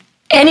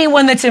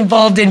 anyone that's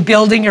involved in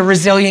building a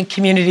resilient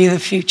community of the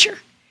future.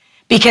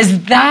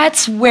 Because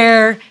that's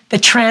where the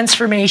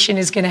transformation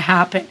is going to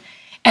happen.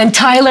 And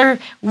Tyler,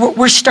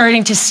 we're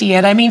starting to see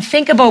it. I mean,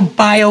 think about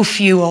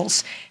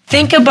biofuels.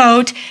 Think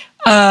about,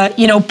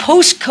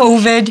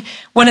 post-COVID,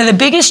 one of the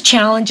biggest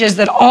challenges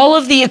that all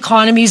of the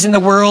economies in the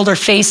world are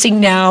facing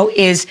now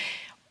is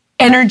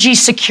energy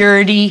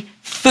security,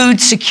 food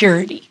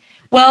security.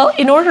 Well,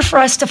 in order for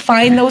us to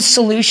find those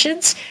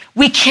solutions,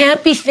 we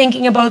can't be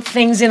thinking about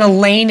things in a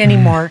lane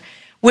anymore.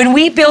 When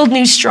we build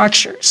new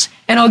structures,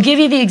 and I'll give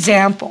you the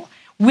example,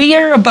 we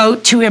are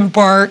about to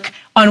embark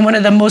on one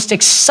of the most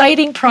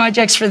exciting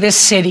projects for this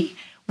city.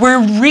 We're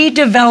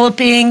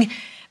redeveloping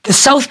the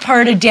south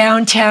part of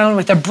downtown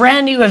with a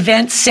brand new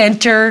event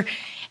center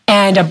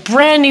and a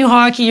brand new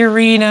hockey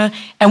arena,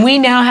 and we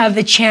now have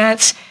the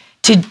chance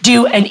to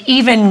do an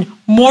even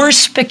more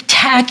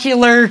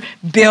spectacular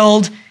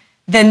build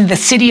than the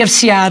city of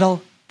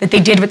Seattle that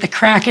they did with the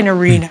Kraken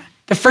Arena,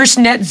 the first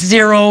net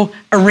zero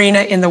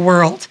arena in the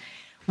world.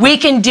 We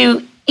can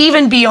do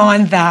even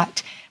beyond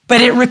that. but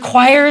it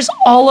requires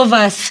all of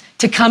us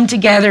to come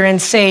together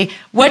and say,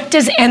 what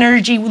does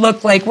energy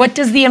look like? What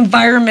does the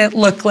environment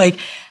look like?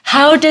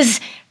 How does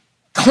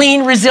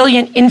clean,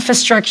 resilient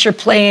infrastructure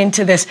play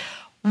into this?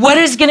 What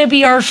is going to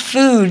be our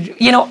food?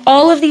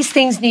 All of these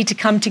things need to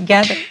come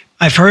together.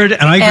 I've heard,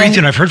 and I agree with you,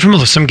 and I've heard from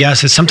some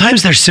guests that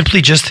sometimes there's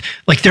simply just,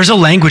 like, there's a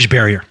language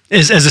barrier,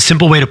 as a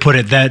simple way to put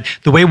it, that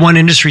the way one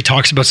industry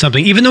talks about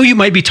something, even though you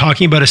might be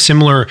talking about a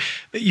similar,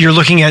 you're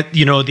looking at,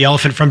 the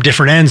elephant from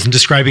different ends and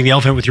describing the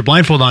elephant with your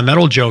blindfold on, that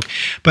old joke.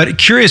 But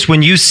curious,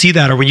 when you see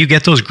that, or when you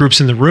get those groups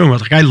in the room,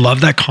 like, I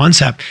love that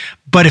concept.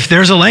 But if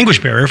there's a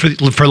language barrier,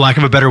 for lack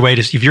of a better way,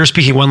 if you're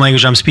speaking one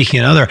language, I'm speaking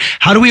another,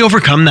 how do we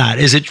overcome that?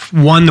 Is it,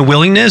 one, the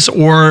willingness,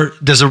 or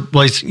does a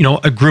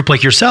group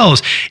like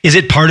yourselves, is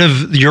it part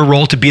of your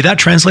role to be that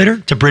translator,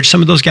 to bridge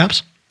some of those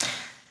gaps?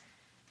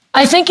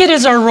 I think it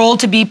is our role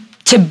to be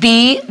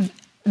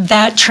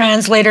that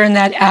translator and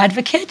that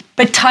advocate.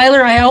 But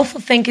Tyler, I also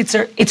think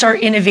it's our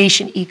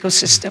innovation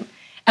ecosystem,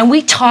 and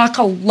we talk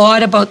a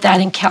lot about that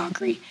in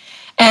Calgary.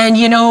 And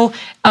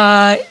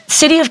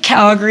City of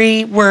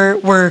Calgary,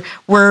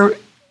 we're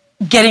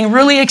getting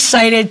really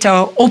excited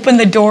to open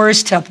the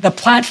doors to the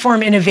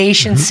Platform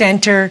Innovation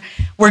Center.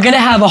 We're going to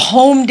have a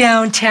home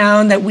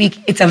downtown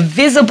it's a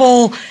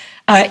visible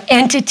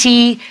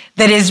entity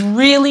that is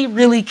really,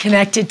 really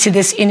connected to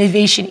this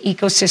innovation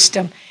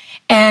ecosystem.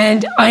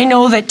 And I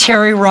know that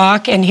Terry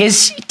Rock and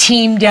his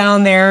team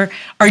down there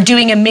are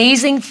doing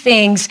amazing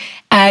things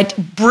at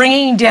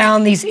bringing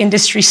down these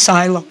industry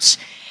silos.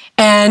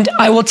 And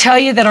I will tell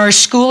you that our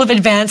School of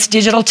Advanced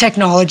Digital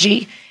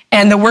Technology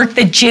and the work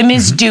that Jim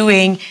is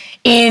doing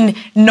in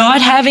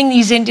not having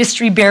these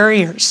industry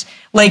barriers,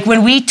 like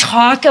when we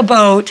talk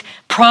about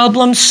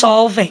problem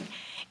solving,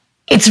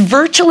 it's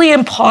virtually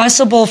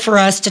impossible for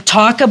us to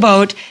talk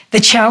about the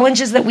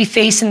challenges that we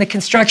face in the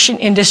construction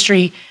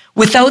industry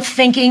without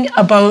thinking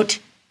about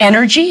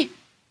energy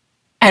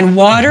and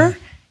water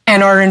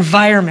and our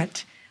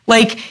environment.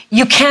 Like,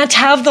 you can't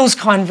have those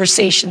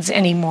conversations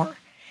anymore.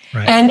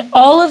 Right. And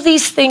all of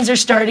these things are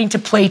starting to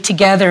play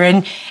together.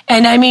 And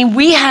I mean,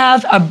 we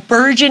have a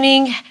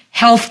burgeoning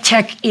health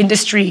tech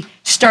industry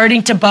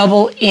starting to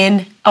bubble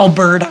in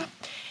Alberta.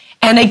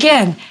 And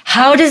again,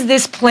 how does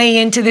this play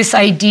into this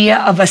idea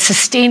of a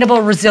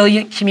sustainable,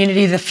 resilient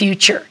community of the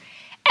future?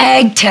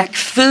 Ag tech,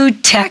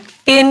 food tech,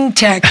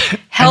 fintech,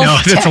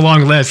 health tech. That's a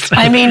long list.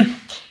 I mean,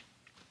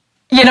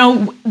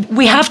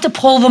 we have to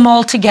pull them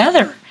all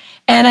together.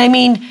 And I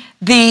mean,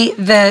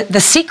 the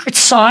secret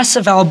sauce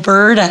of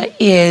Alberta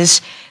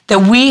is that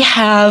we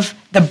have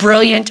the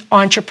brilliant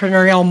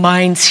entrepreneurial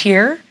minds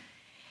here,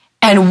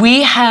 and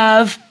we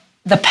have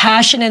the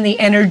passion and the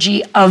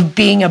energy of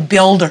being a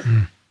builder.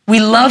 We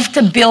love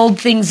to build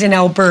things in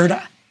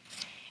Alberta.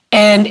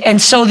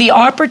 And so the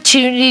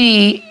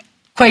opportunity,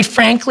 quite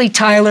frankly,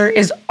 Tyler,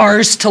 is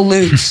ours to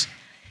lose.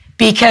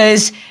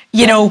 Because,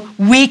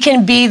 we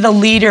can be the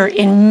leader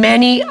in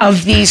many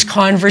of these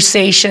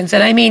conversations.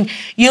 And I mean,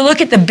 you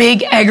look at the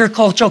big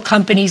agricultural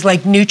companies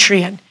like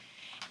Nutrien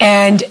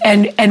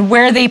and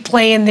where they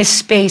play in this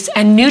space.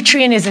 And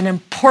Nutrien is an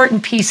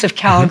important piece of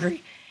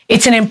Calgary.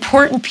 It's an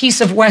important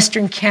piece of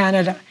Western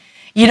Canada.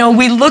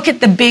 We look at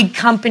the big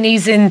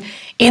companies in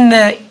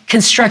the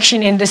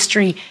construction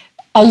industry.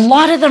 A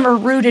lot of them are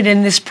rooted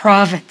in this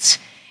province.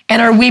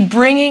 And are we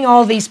bringing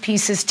all these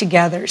pieces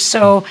together?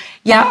 So,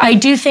 yeah, I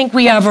do think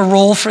we have a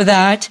role for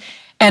that.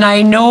 And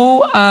I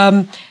know,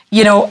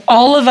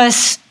 all of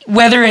us,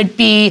 whether it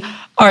be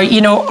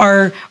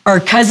our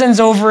cousins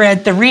over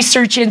at the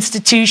research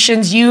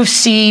institutions, U of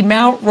C,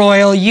 Mount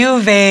Royal, U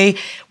of A,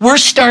 we're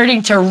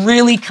starting to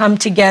really come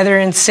together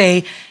and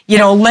say,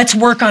 let's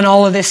work on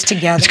all of this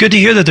together. It's good to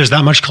hear that there's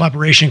that much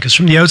collaboration, because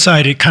from the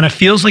outside, it kind of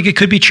feels like it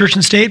could be church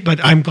and state, but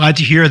I'm glad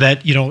to hear that,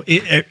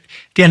 at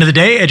the end of the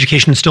day,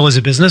 education still is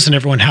a business, and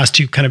everyone has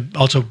to kind of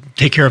also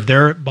take care of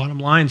their bottom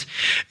lines.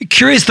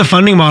 Curious, the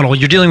funding model,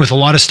 you're dealing with a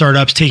lot of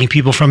startups, taking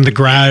people from the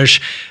garage,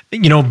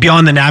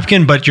 beyond the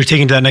napkin, but you're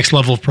taking to that next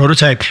level of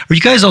prototype. Are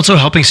you guys also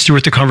helping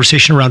steward the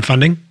conversation around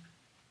funding?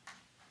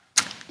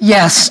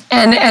 Yes,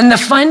 and the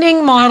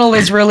funding model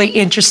is really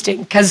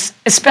interesting, because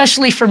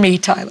especially for me,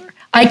 Tyler,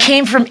 I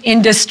came from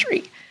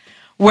industry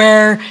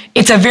where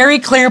it's a very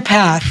clear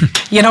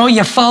path.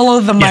 You follow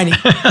the money.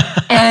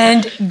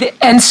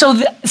 And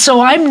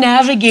so I'm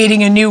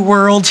navigating a new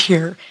world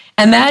here.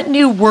 And that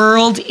new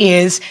world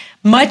is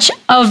much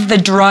of the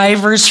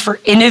drivers for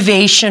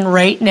innovation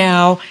right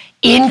now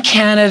in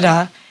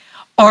Canada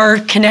are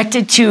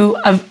connected to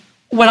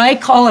what I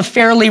call a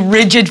fairly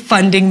rigid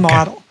funding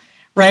model,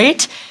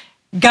 right?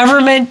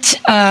 Government,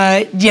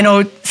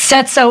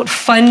 sets out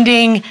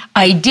funding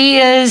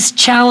ideas,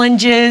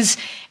 challenges.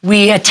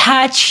 We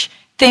attach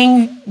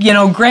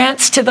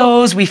grants to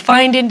those. We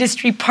find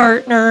industry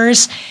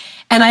partners.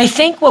 And I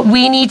think what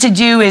we need to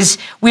do is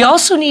we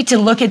also need to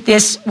look at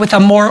this with a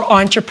more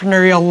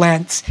entrepreneurial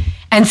lens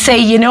and say,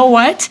 you know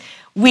what?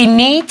 We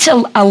need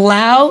to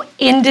allow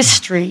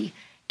industry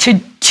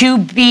to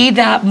be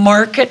that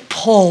market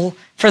pull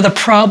for the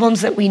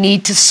problems that we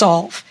need to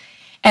solve.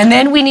 And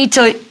then we need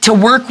to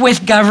work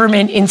with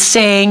government in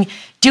saying,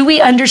 do we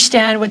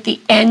understand what the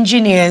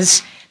engine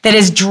is that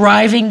is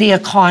driving the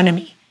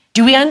economy?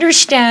 Do we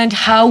understand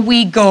how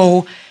we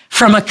go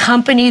from a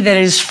company that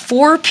is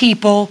 4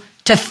 people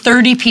to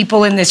 30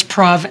 people in this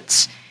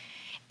province?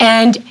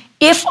 And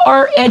if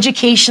our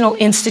educational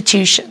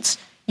institutions,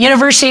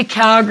 University of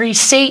Calgary,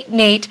 SAIT,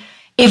 NAIT,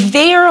 if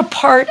they are a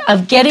part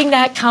of getting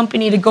that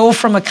company to go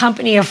from a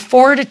company of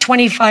 4 to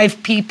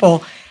 25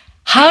 people,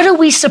 how do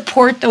we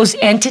support those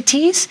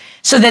entities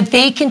so that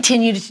they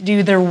continue to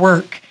do their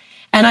work?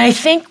 And I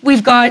think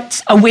we've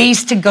got a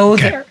ways to go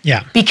there.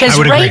 Yeah, because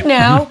right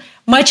now,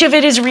 much of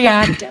it is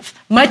reactive.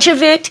 Much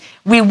of it,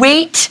 we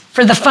wait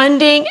for the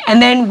funding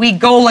and then we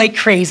go like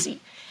crazy.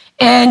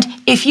 And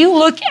if you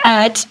look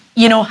at,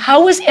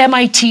 how was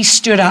MIT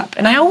stood up?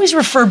 And I always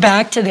refer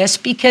back to this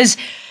because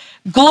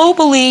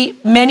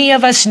globally, many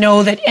of us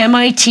know that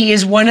MIT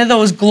is one of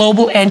those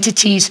global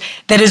entities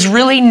that is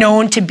really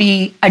known to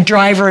be a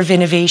driver of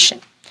innovation.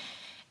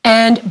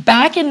 And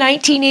back in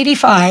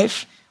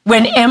 1985,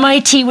 when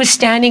MIT was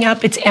standing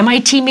up its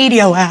MIT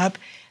Media Lab,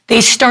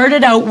 they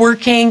started out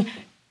working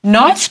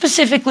not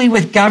specifically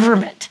with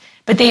government,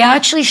 but they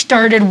actually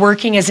started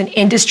working as an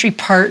industry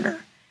partner,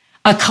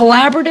 a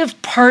collaborative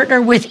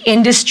partner with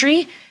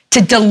industry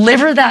to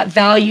deliver that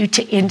value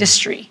to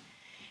industry.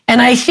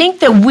 And I think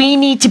that we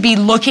need to be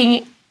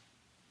looking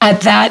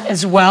at that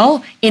as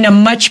well in a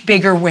much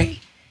bigger way.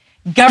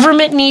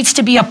 Government needs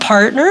to be a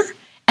partner,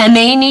 and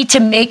they need to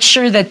make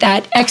sure that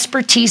that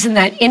expertise and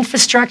that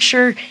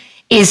infrastructure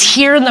is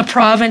here in the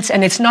province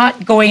and it's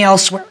not going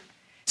elsewhere.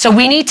 So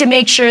we need to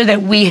make sure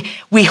that we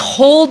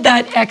hold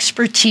that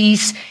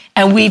expertise,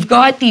 and we've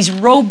got these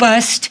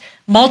robust,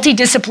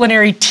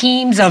 multidisciplinary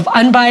teams of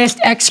unbiased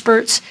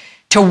experts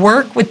to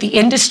work with the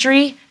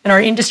industry and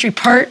our industry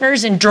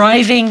partners in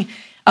driving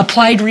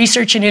applied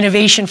research and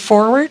innovation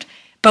forward.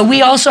 But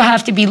we also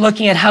have to be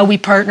looking at how we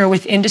partner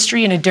with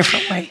industry in a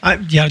different way.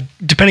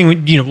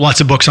 Depending, lots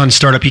of books on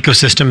startup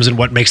ecosystems and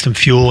what makes them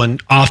fuel.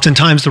 And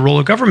oftentimes the role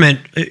of government,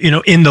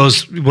 in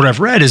those, what I've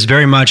read is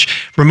very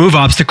much remove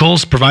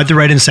obstacles, provide the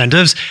right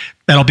incentives.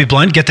 And I'll be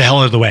blunt, get the hell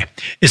out of the way.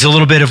 It's a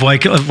little bit of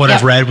like what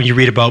I've read when you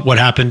read about what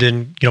happened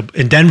in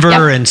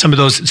Denver and some of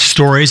those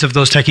stories of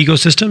those tech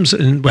ecosystems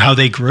and how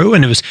they grew.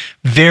 And it was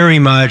very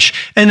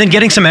much, and then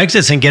getting some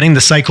exits and getting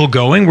the cycle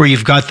going where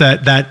you've got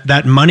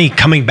that money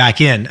coming back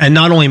in, and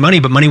not only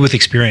money, but money with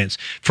experience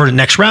for the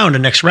next round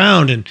and next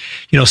round. And,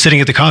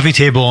 sitting at the coffee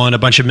table on a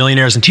bunch of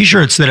millionaires in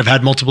t-shirts that have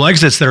had multiple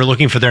exits that are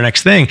looking for their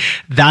next thing.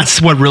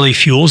 That's what really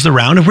fuels the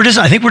round. And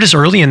I think we're just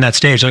early in that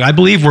stage. Like, I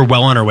believe we're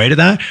well on our way to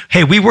that.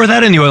 Hey, we were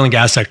that in the oil and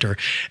gas sector.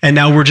 And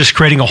now we're just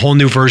creating a whole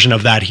new version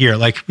of that here.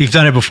 Like, we've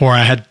done it before.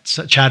 I had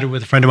chatted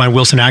with a friend of mine,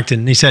 Wilson Acton,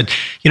 and he said,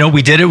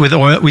 we did it with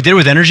oil, we did it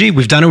with energy,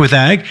 we've done it with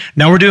ag,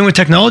 now we're doing it with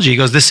technology. He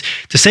goes, this,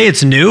 to say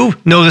it's new,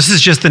 no, this is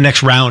just the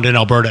next round in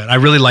Alberta. And I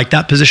really like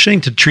that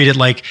positioning, to treat it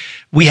like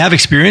we have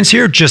experience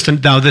here, just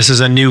now this is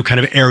a new kind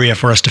of area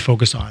for us to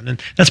focus on.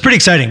 And that's pretty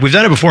exciting. We've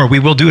done it before. We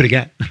will do it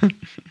again.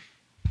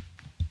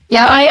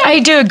 Yeah, I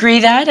do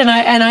agree that. And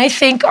I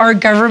think our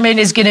government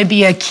is going to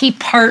be a key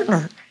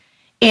partner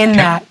in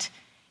that.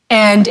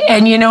 And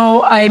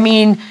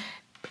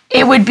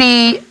it would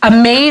be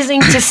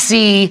amazing to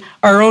see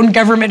our own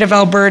government of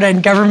Alberta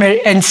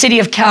and City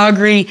of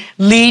Calgary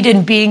lead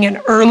in being an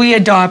early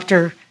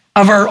adopter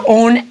of our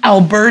own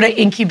Alberta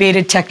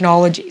incubated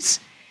technologies.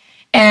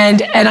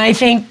 And I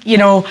think,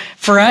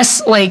 for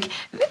us, like,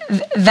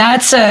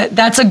 that's a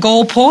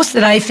goalpost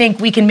that I think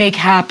we can make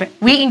happen.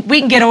 We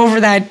can get over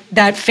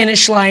that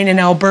finish line in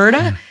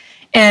Alberta,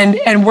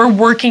 and we're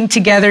working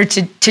together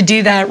to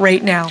do that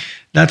right now.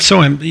 That's so,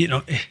 when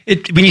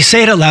you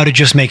say it out loud, it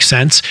just makes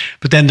sense.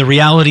 But then the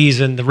realities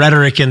and the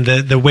rhetoric and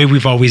the way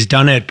we've always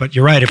done it. But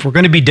you're right. If we're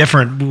going to be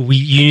different,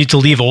 you need to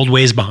leave old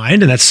ways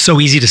behind. And that's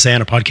so easy to say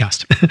on a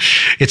podcast.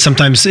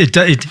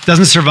 It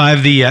doesn't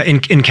survive the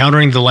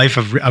encountering the life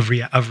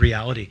of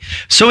reality.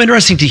 So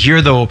interesting to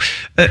hear, though.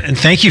 And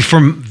thank you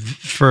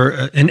for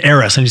an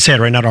Aris, and you say it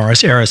right, not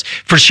Aris,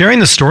 for sharing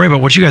the story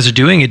about what you guys are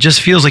doing. It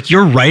just feels like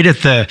you're right at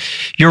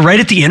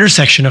the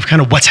intersection of kind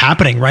of what's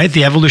happening, right?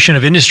 The evolution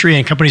of industry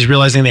and companies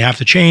realizing they have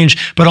to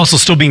change, but also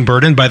still being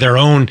burdened by their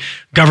own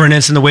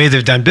governance and the way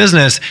they've done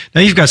business.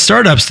 Now you've got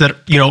startups that,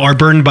 are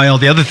burdened by all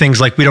the other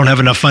things, like we don't have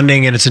enough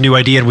funding and it's a new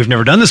idea and we've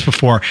never done this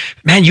before.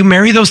 Man, you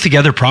marry those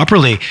together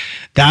properly.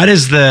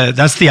 That's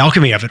the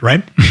alchemy of it,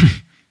 right?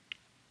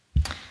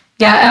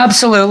 Yeah,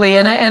 absolutely.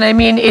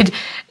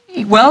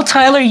 Well,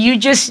 Tyler, you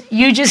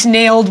just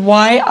nailed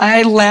why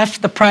I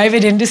left the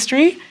private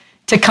industry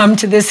to come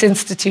to this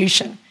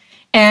institution.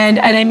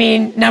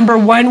 And number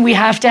one, we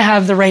have to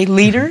have the right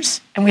leaders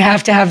and we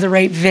have to have the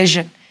right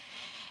vision.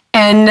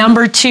 And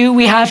number two,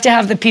 we have to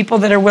have the people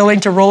that are willing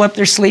to roll up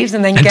their sleeves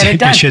and then get it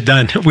done. Get shit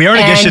done. We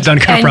already get shit done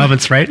kind of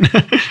province, right?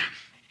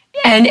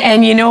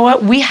 and you know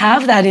what? We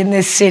have that in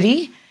this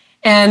city.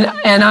 And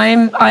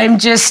I'm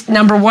just,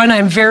 number one,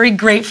 I'm very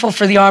grateful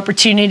for the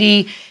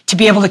opportunity to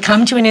be able to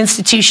come to an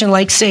institution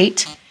like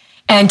SAIT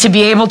and to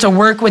be able to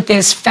work with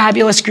this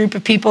fabulous group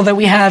of people that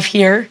we have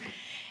here.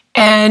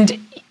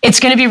 And it's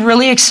going to be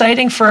really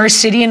exciting for our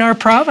city and our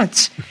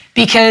province,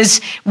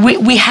 because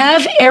we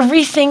have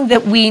everything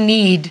that we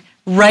need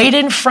right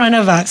in front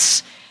of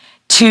us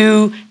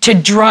to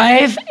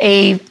drive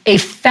a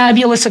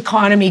fabulous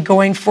economy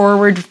going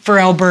forward for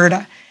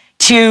Alberta,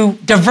 to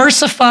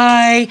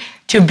diversify,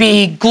 to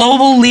be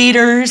global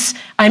leaders.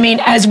 I mean,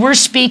 as we're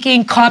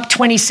speaking,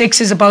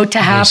 COP26 is about to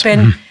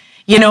happen.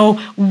 You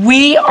know,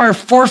 we are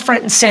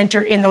forefront and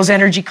center in those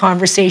energy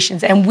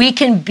conversations, and we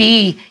can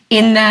be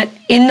in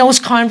those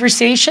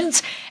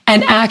conversations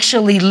and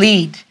actually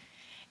lead.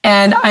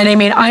 And I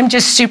mean, I'm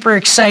just super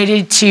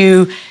excited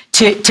to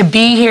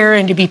be here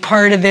and to be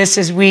part of this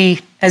as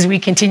we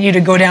continue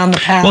to go down the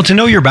path. Well, to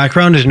know your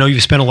background and to know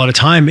you've spent a lot of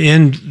time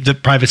in the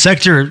private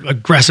sector,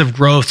 aggressive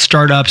growth,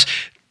 startups,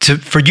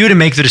 for you to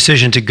make the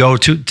decision to go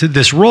to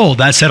this role,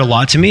 that said a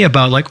lot to me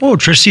about like, oh,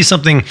 Trish sees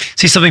something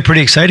pretty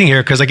exciting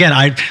here. Because again,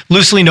 I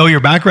loosely know your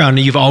background,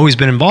 and you've always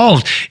been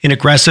involved in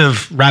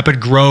aggressive,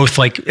 rapid growth,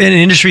 like in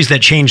industries that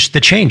change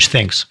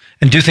things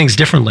and do things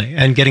differently,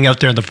 and getting out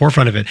there in the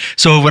forefront of it.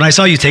 So when I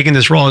saw you taking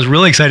this role, I was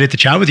really excited to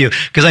chat with you,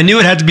 because I knew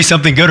it had to be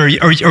something good, or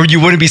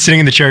you wouldn't be sitting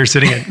in the chair you're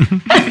sitting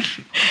in.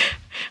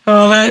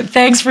 Well,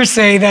 thanks for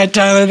saying that,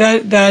 Tyler.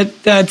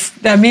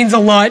 That means a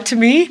lot to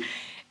me.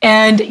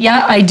 And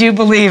yeah, I do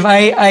believe,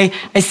 I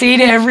say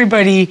to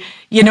everybody,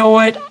 you know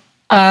what,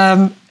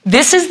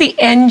 this is the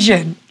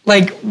engine.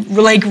 Like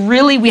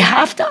really, we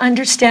have to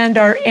understand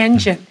our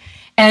engine,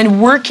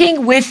 and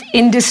working with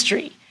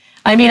industry.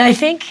 I mean, I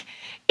think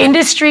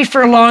industry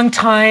for a long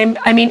time,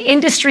 I mean,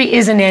 industry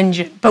is an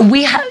engine, but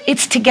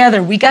it's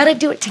together. We got to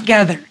do it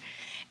together.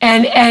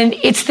 And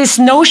it's this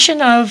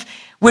notion of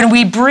when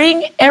we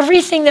bring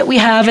everything that we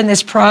have in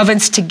this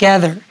province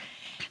together,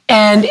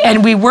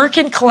 and we work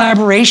in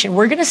collaboration,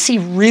 we're going to see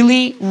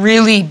really,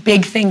 really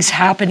big things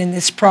happen in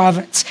this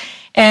province.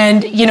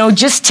 And, you know,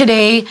 just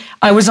today,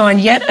 I was on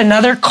yet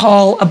another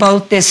call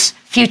about this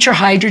future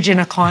hydrogen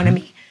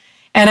economy.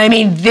 And I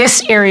mean,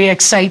 this area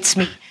excites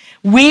me.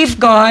 We've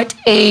got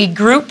a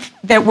group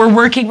that we're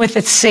working with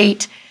at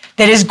SAIT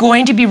that is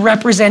going to be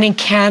representing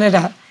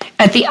Canada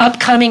at the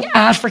upcoming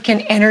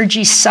African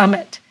Energy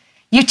Summit.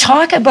 You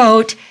talk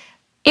about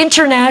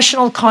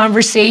international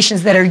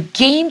conversations that are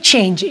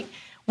game-changing.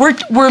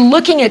 We're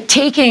looking at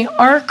taking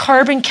our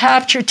carbon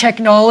capture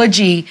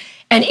technology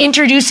and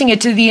introducing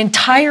it to the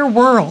entire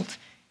world.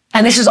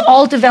 And this is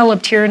all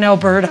developed here in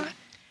Alberta.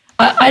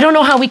 I don't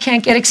know how we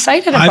can't get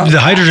excited about the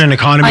hydrogen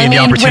economy and the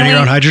opportunity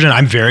around hydrogen.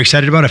 I'm very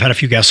excited about. I've had a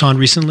few guests on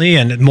recently,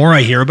 and the more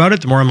I hear about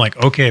it, the more I'm like,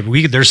 okay,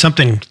 there's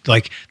something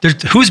like,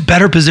 who's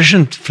better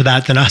positioned for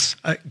that than us?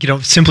 You know,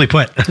 simply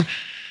put.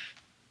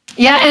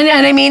 Yeah,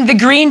 and I mean, the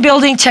green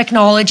building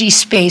technology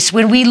space,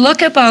 when we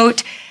look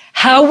about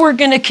how we're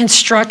going to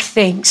construct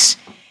things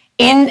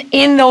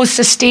in those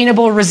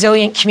sustainable,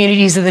 resilient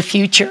communities of the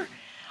future,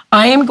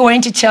 I am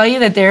going to tell you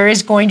that there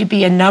is going to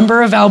be a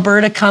number of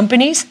Alberta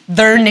companies.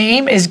 Their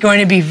name is going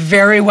to be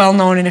very well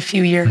known in a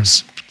few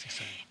years.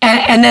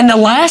 And then the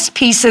last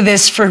piece of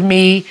this for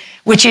me,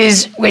 which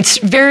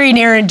very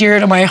near and dear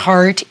to my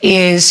heart,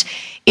 is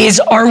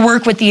our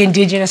work with the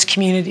Indigenous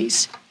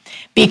communities.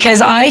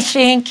 Because I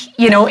think,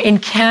 you know, in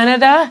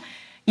Canada,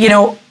 you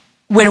know,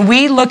 when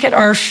we look at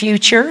our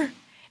future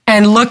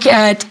and look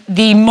at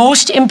the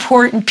most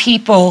important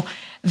people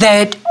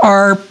that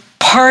are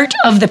part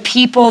of the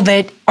people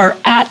that are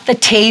at the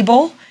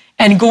table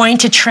and going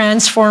to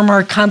transform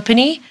our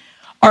company,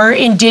 our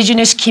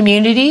Indigenous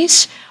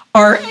communities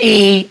are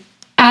a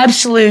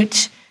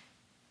absolute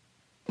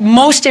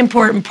most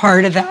important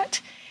part of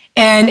that.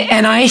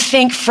 And I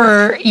think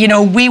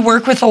we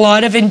work with a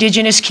lot of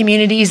Indigenous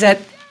communities at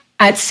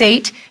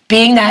SAIT,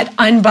 being that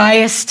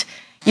unbiased,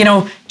 you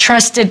know,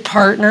 trusted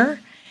partner.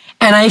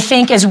 And I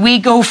think as we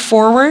go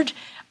forward,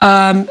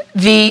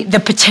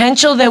 the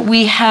potential that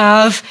we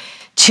have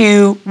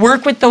to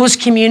work with those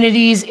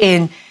communities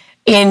in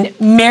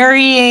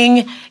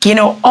marrying, you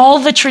know, all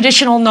the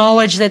traditional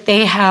knowledge that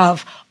they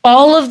have,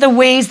 all of the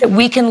ways that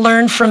we can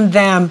learn from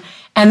them,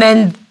 and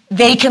then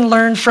they can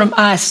learn from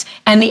us.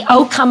 And the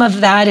outcome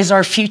of that is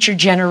our future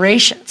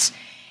generations.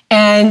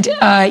 And,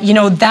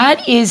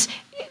 that is,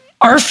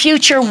 our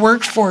future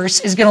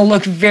workforce is going to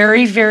look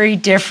very, very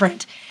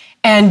different.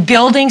 And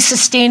building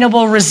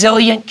sustainable,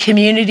 resilient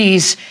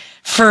communities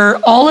for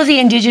all of the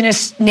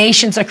Indigenous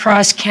nations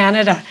across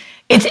Canada,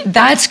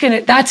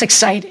 that's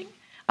exciting.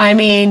 I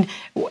mean,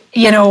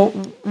 you know,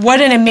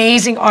 what an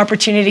amazing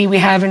opportunity we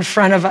have in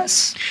front of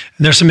us.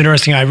 And there's some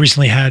interesting, I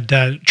recently had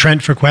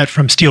Trent Frequet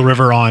from Steel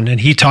River on,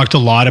 and he talked a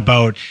lot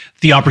about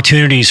the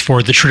opportunities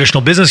for the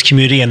traditional business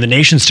community and the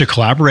nations to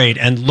collaborate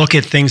and look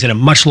at things in a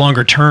much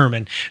longer term,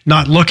 and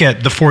not look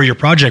at the 4-year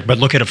project, but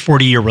look at a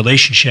 40-year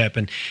relationship.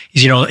 And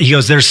he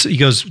goes, there's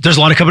a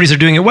lot of companies that are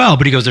doing it well,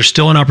 but he goes, there's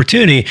still an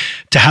opportunity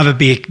to have it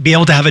be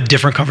able to have a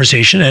different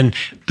conversation, and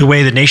the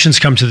way the nations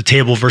come to the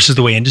table versus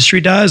the way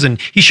industry does.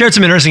 And he shared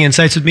some interesting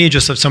insights with me,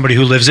 just of somebody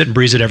who lives it and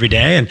breathes it every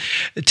day. And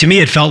to me,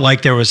 it felt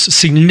like there was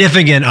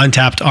significant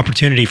untapped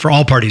opportunity for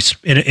all parties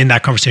in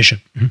that conversation.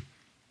 Mm-hmm.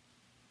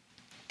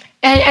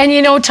 And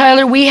you know,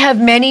 Tyler, we have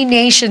many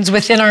nations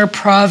within our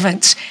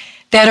province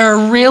that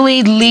are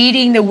really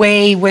leading the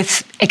way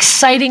with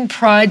exciting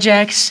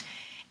projects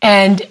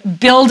and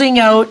building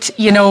out,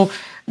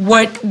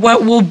 what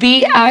will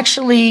be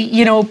actually,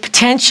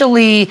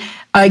 potentially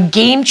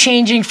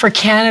game-changing for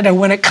Canada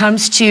when it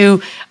comes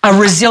to a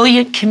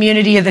resilient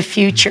community of the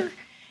future.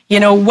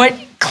 What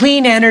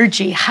clean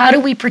energy, how do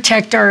we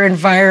protect our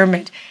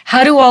environment?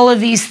 How do all of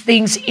these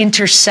things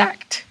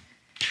intersect?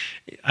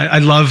 I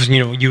love,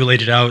 you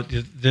laid it out,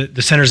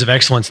 the centers of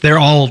excellence, they're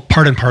all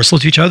part and parcel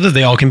to each other.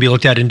 They all can be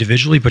looked at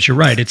individually, but you're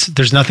right.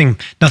 There's nothing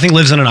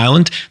lives on an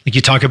island. Like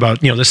you talk about,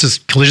 this is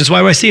Collisions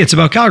YYC, it's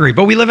about Calgary,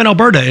 but we live in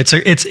Alberta. It's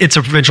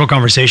a provincial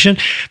conversation,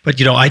 but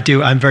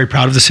I'm very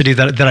proud of the city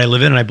that I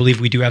live in. And I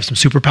believe we do have some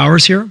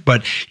superpowers here,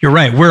 but you're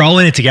right. We're all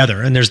in it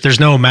together, and there's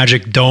no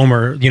magic dome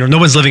or, no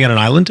one's living on an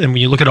island. And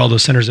when you look at all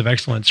those centers of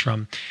excellence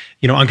from,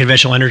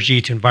 unconventional energy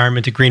to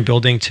environment to green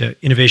building to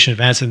innovation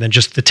advance, and then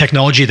just the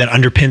technology that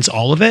underpins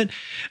all of it.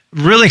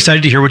 Really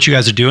excited to hear what you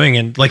guys are doing,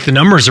 and like the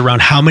numbers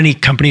around how many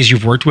companies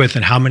you've worked with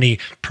and how many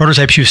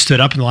prototypes you've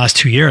stood up in the last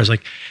 2 years.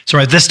 Like,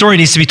 sorry, this story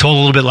needs to be told a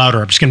little bit louder.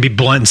 I'm just going to be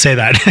blunt and say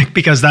that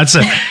because that's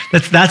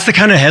the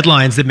kind of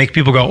headlines that make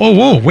people go, oh,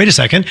 whoa, wait a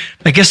second.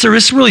 I guess there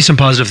is really some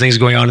positive things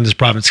going on in this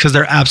province, because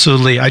they're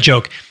absolutely, I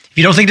joke, if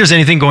you don't think there's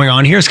anything going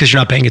on here, it's because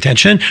you're not paying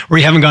attention or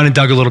you haven't gone and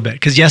dug a little bit.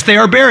 Because yes, they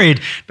are buried,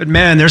 but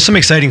man, there's some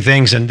exciting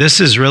things. And this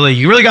is really,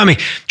 you really got me.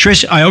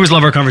 Trish, I always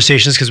love our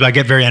conversations because I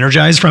get very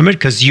energized from it,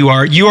 because you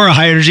are a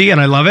high energy and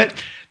I love it.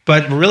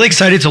 But we're really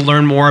excited to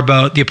learn more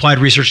about the Applied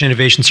Research and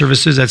Innovation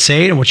Services at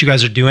SAIT and what you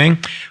guys are doing.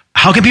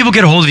 How can people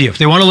get a hold of you? If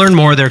they want to learn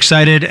more, they're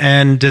excited.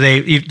 And do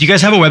you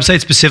guys have a website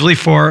specifically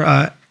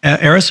for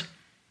ARIS?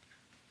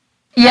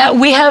 Yeah,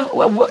 we have.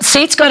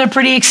 SAIT's got a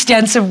pretty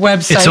extensive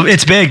website.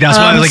 It's big. That's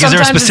why. Is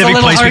there a specific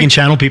place we can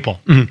channel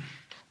people? Mm-hmm.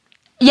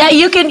 Yeah,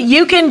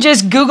 you can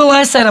just Google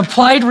us at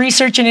Applied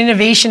Research and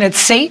Innovation at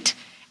SAIT,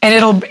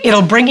 and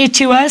it'll bring you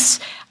to us.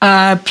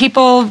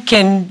 People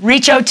can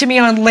reach out to me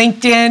on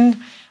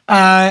LinkedIn.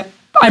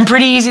 I'm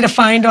pretty easy to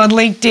find on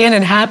LinkedIn,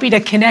 and happy to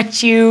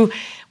connect you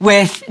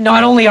with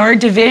not only our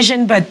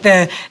division but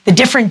the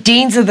different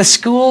deans of the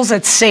schools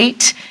at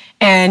SAIT.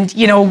 And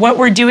what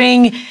we're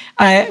doing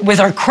with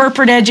our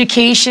corporate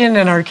education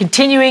and our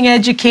continuing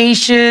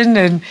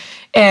education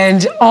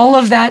and all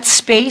of that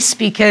space,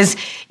 because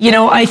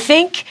I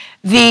think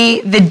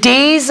the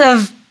days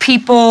of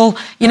people,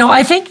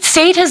 I think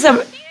SAIT has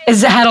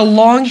had a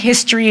long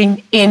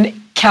history in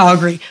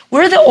Calgary.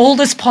 We're the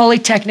oldest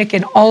polytechnic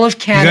in all of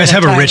Canada. You guys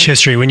have a rich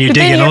history. When you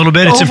dig in a little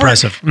bit, it's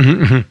impressive.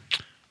 Mm-hmm.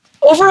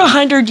 Over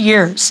 100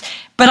 years.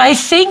 But I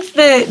think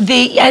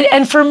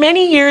and for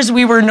many years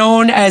we were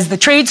known as the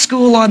trade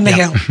school on the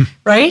hill,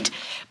 right?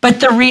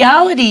 But the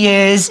reality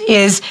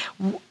is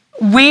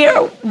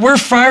we're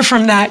far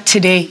from that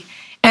today.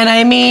 And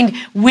I mean,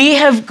 we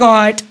have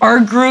got our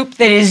group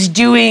that is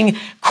doing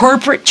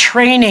corporate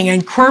training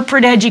and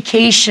corporate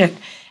education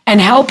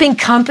and helping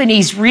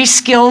companies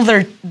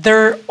reskill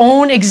their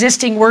own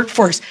existing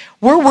workforce.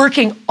 We're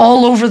working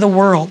all over the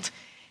world.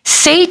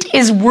 SAIT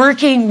is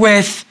working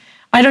with,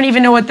 I don't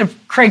even know what the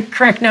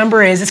correct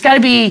number is. It's got to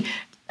be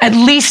at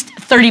least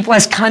 30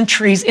 plus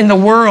countries in the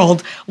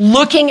world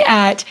looking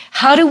at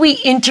how do we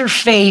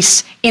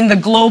interface in the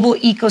global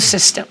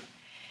ecosystem.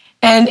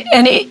 And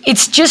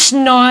it's just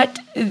not,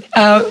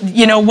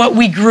 what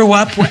we grew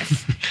up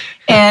with.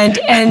 And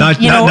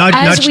not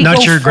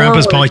your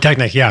grandpa's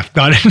polytechnic. Yeah,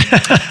 got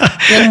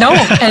it. No,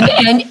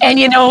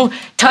 and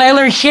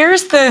Tyler,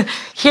 here's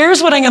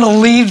what I'm going to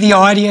leave the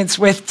audience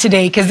with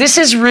today, because this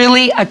is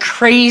really a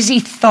crazy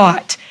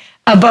thought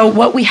about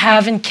what we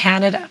have in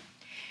Canada.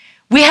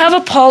 We have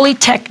a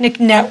polytechnic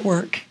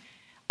network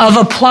of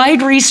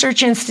applied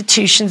research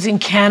institutions in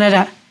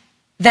Canada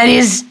that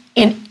is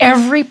in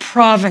every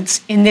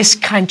province in this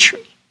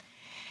country.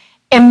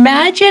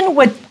 Imagine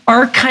what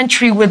our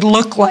country would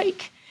look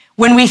like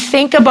when we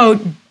think about,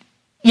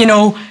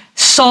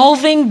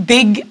 solving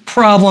big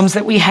problems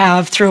that we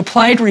have through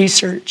applied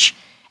research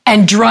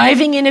and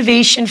driving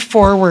innovation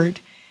forward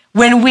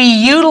when we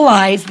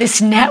utilize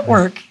this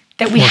network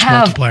that we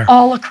have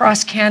all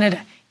across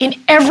Canada. In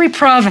every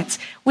province.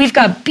 We've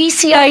got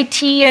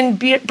BCIT in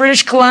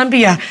British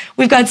Columbia.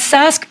 We've got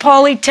Sask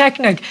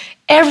Polytechnic.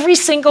 Every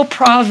single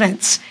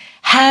province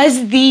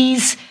has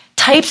these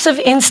types of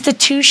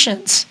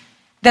institutions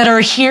that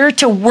are here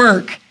to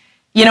work,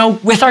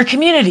 with our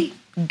community,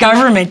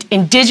 government,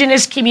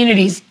 Indigenous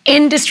communities,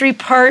 industry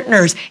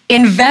partners,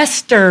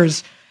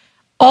 investors,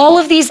 all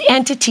of these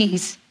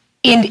entities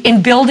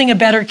in building a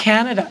better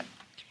Canada.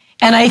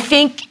 And I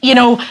think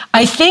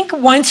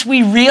once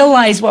we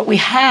realize what we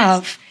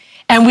have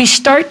and we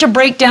start to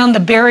break down the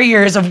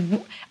barriers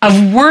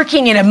of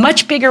working in a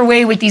much bigger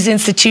way with these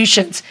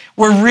institutions,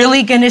 we're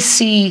really going to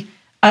see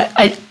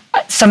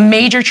some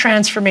major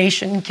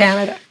transformation in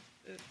Canada.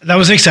 That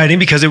was exciting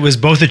because it was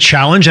both a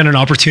challenge and an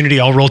opportunity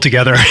all rolled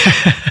together.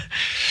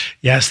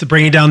 Yes, the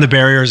bringing down the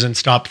barriers and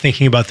stop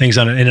thinking about things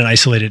in an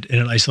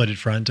isolated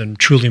front and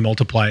truly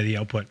multiply the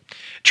output.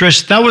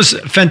 Trish, that was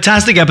a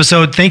fantastic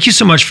episode. Thank you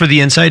so much for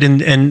the insight,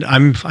 and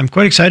I'm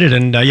quite excited.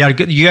 And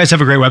you guys have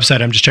a great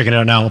website. I'm just checking it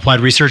out now. Applied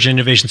Research and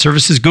Innovation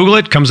Services. Google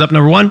it, comes up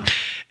number one.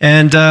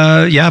 And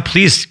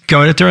please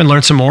go out there and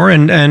learn some more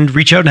and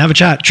reach out and have a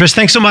chat. Trish,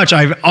 thanks so much.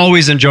 I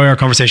always enjoy our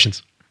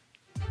conversations.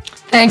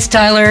 Thanks,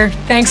 Tyler.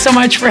 Thanks so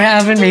much for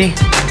having me.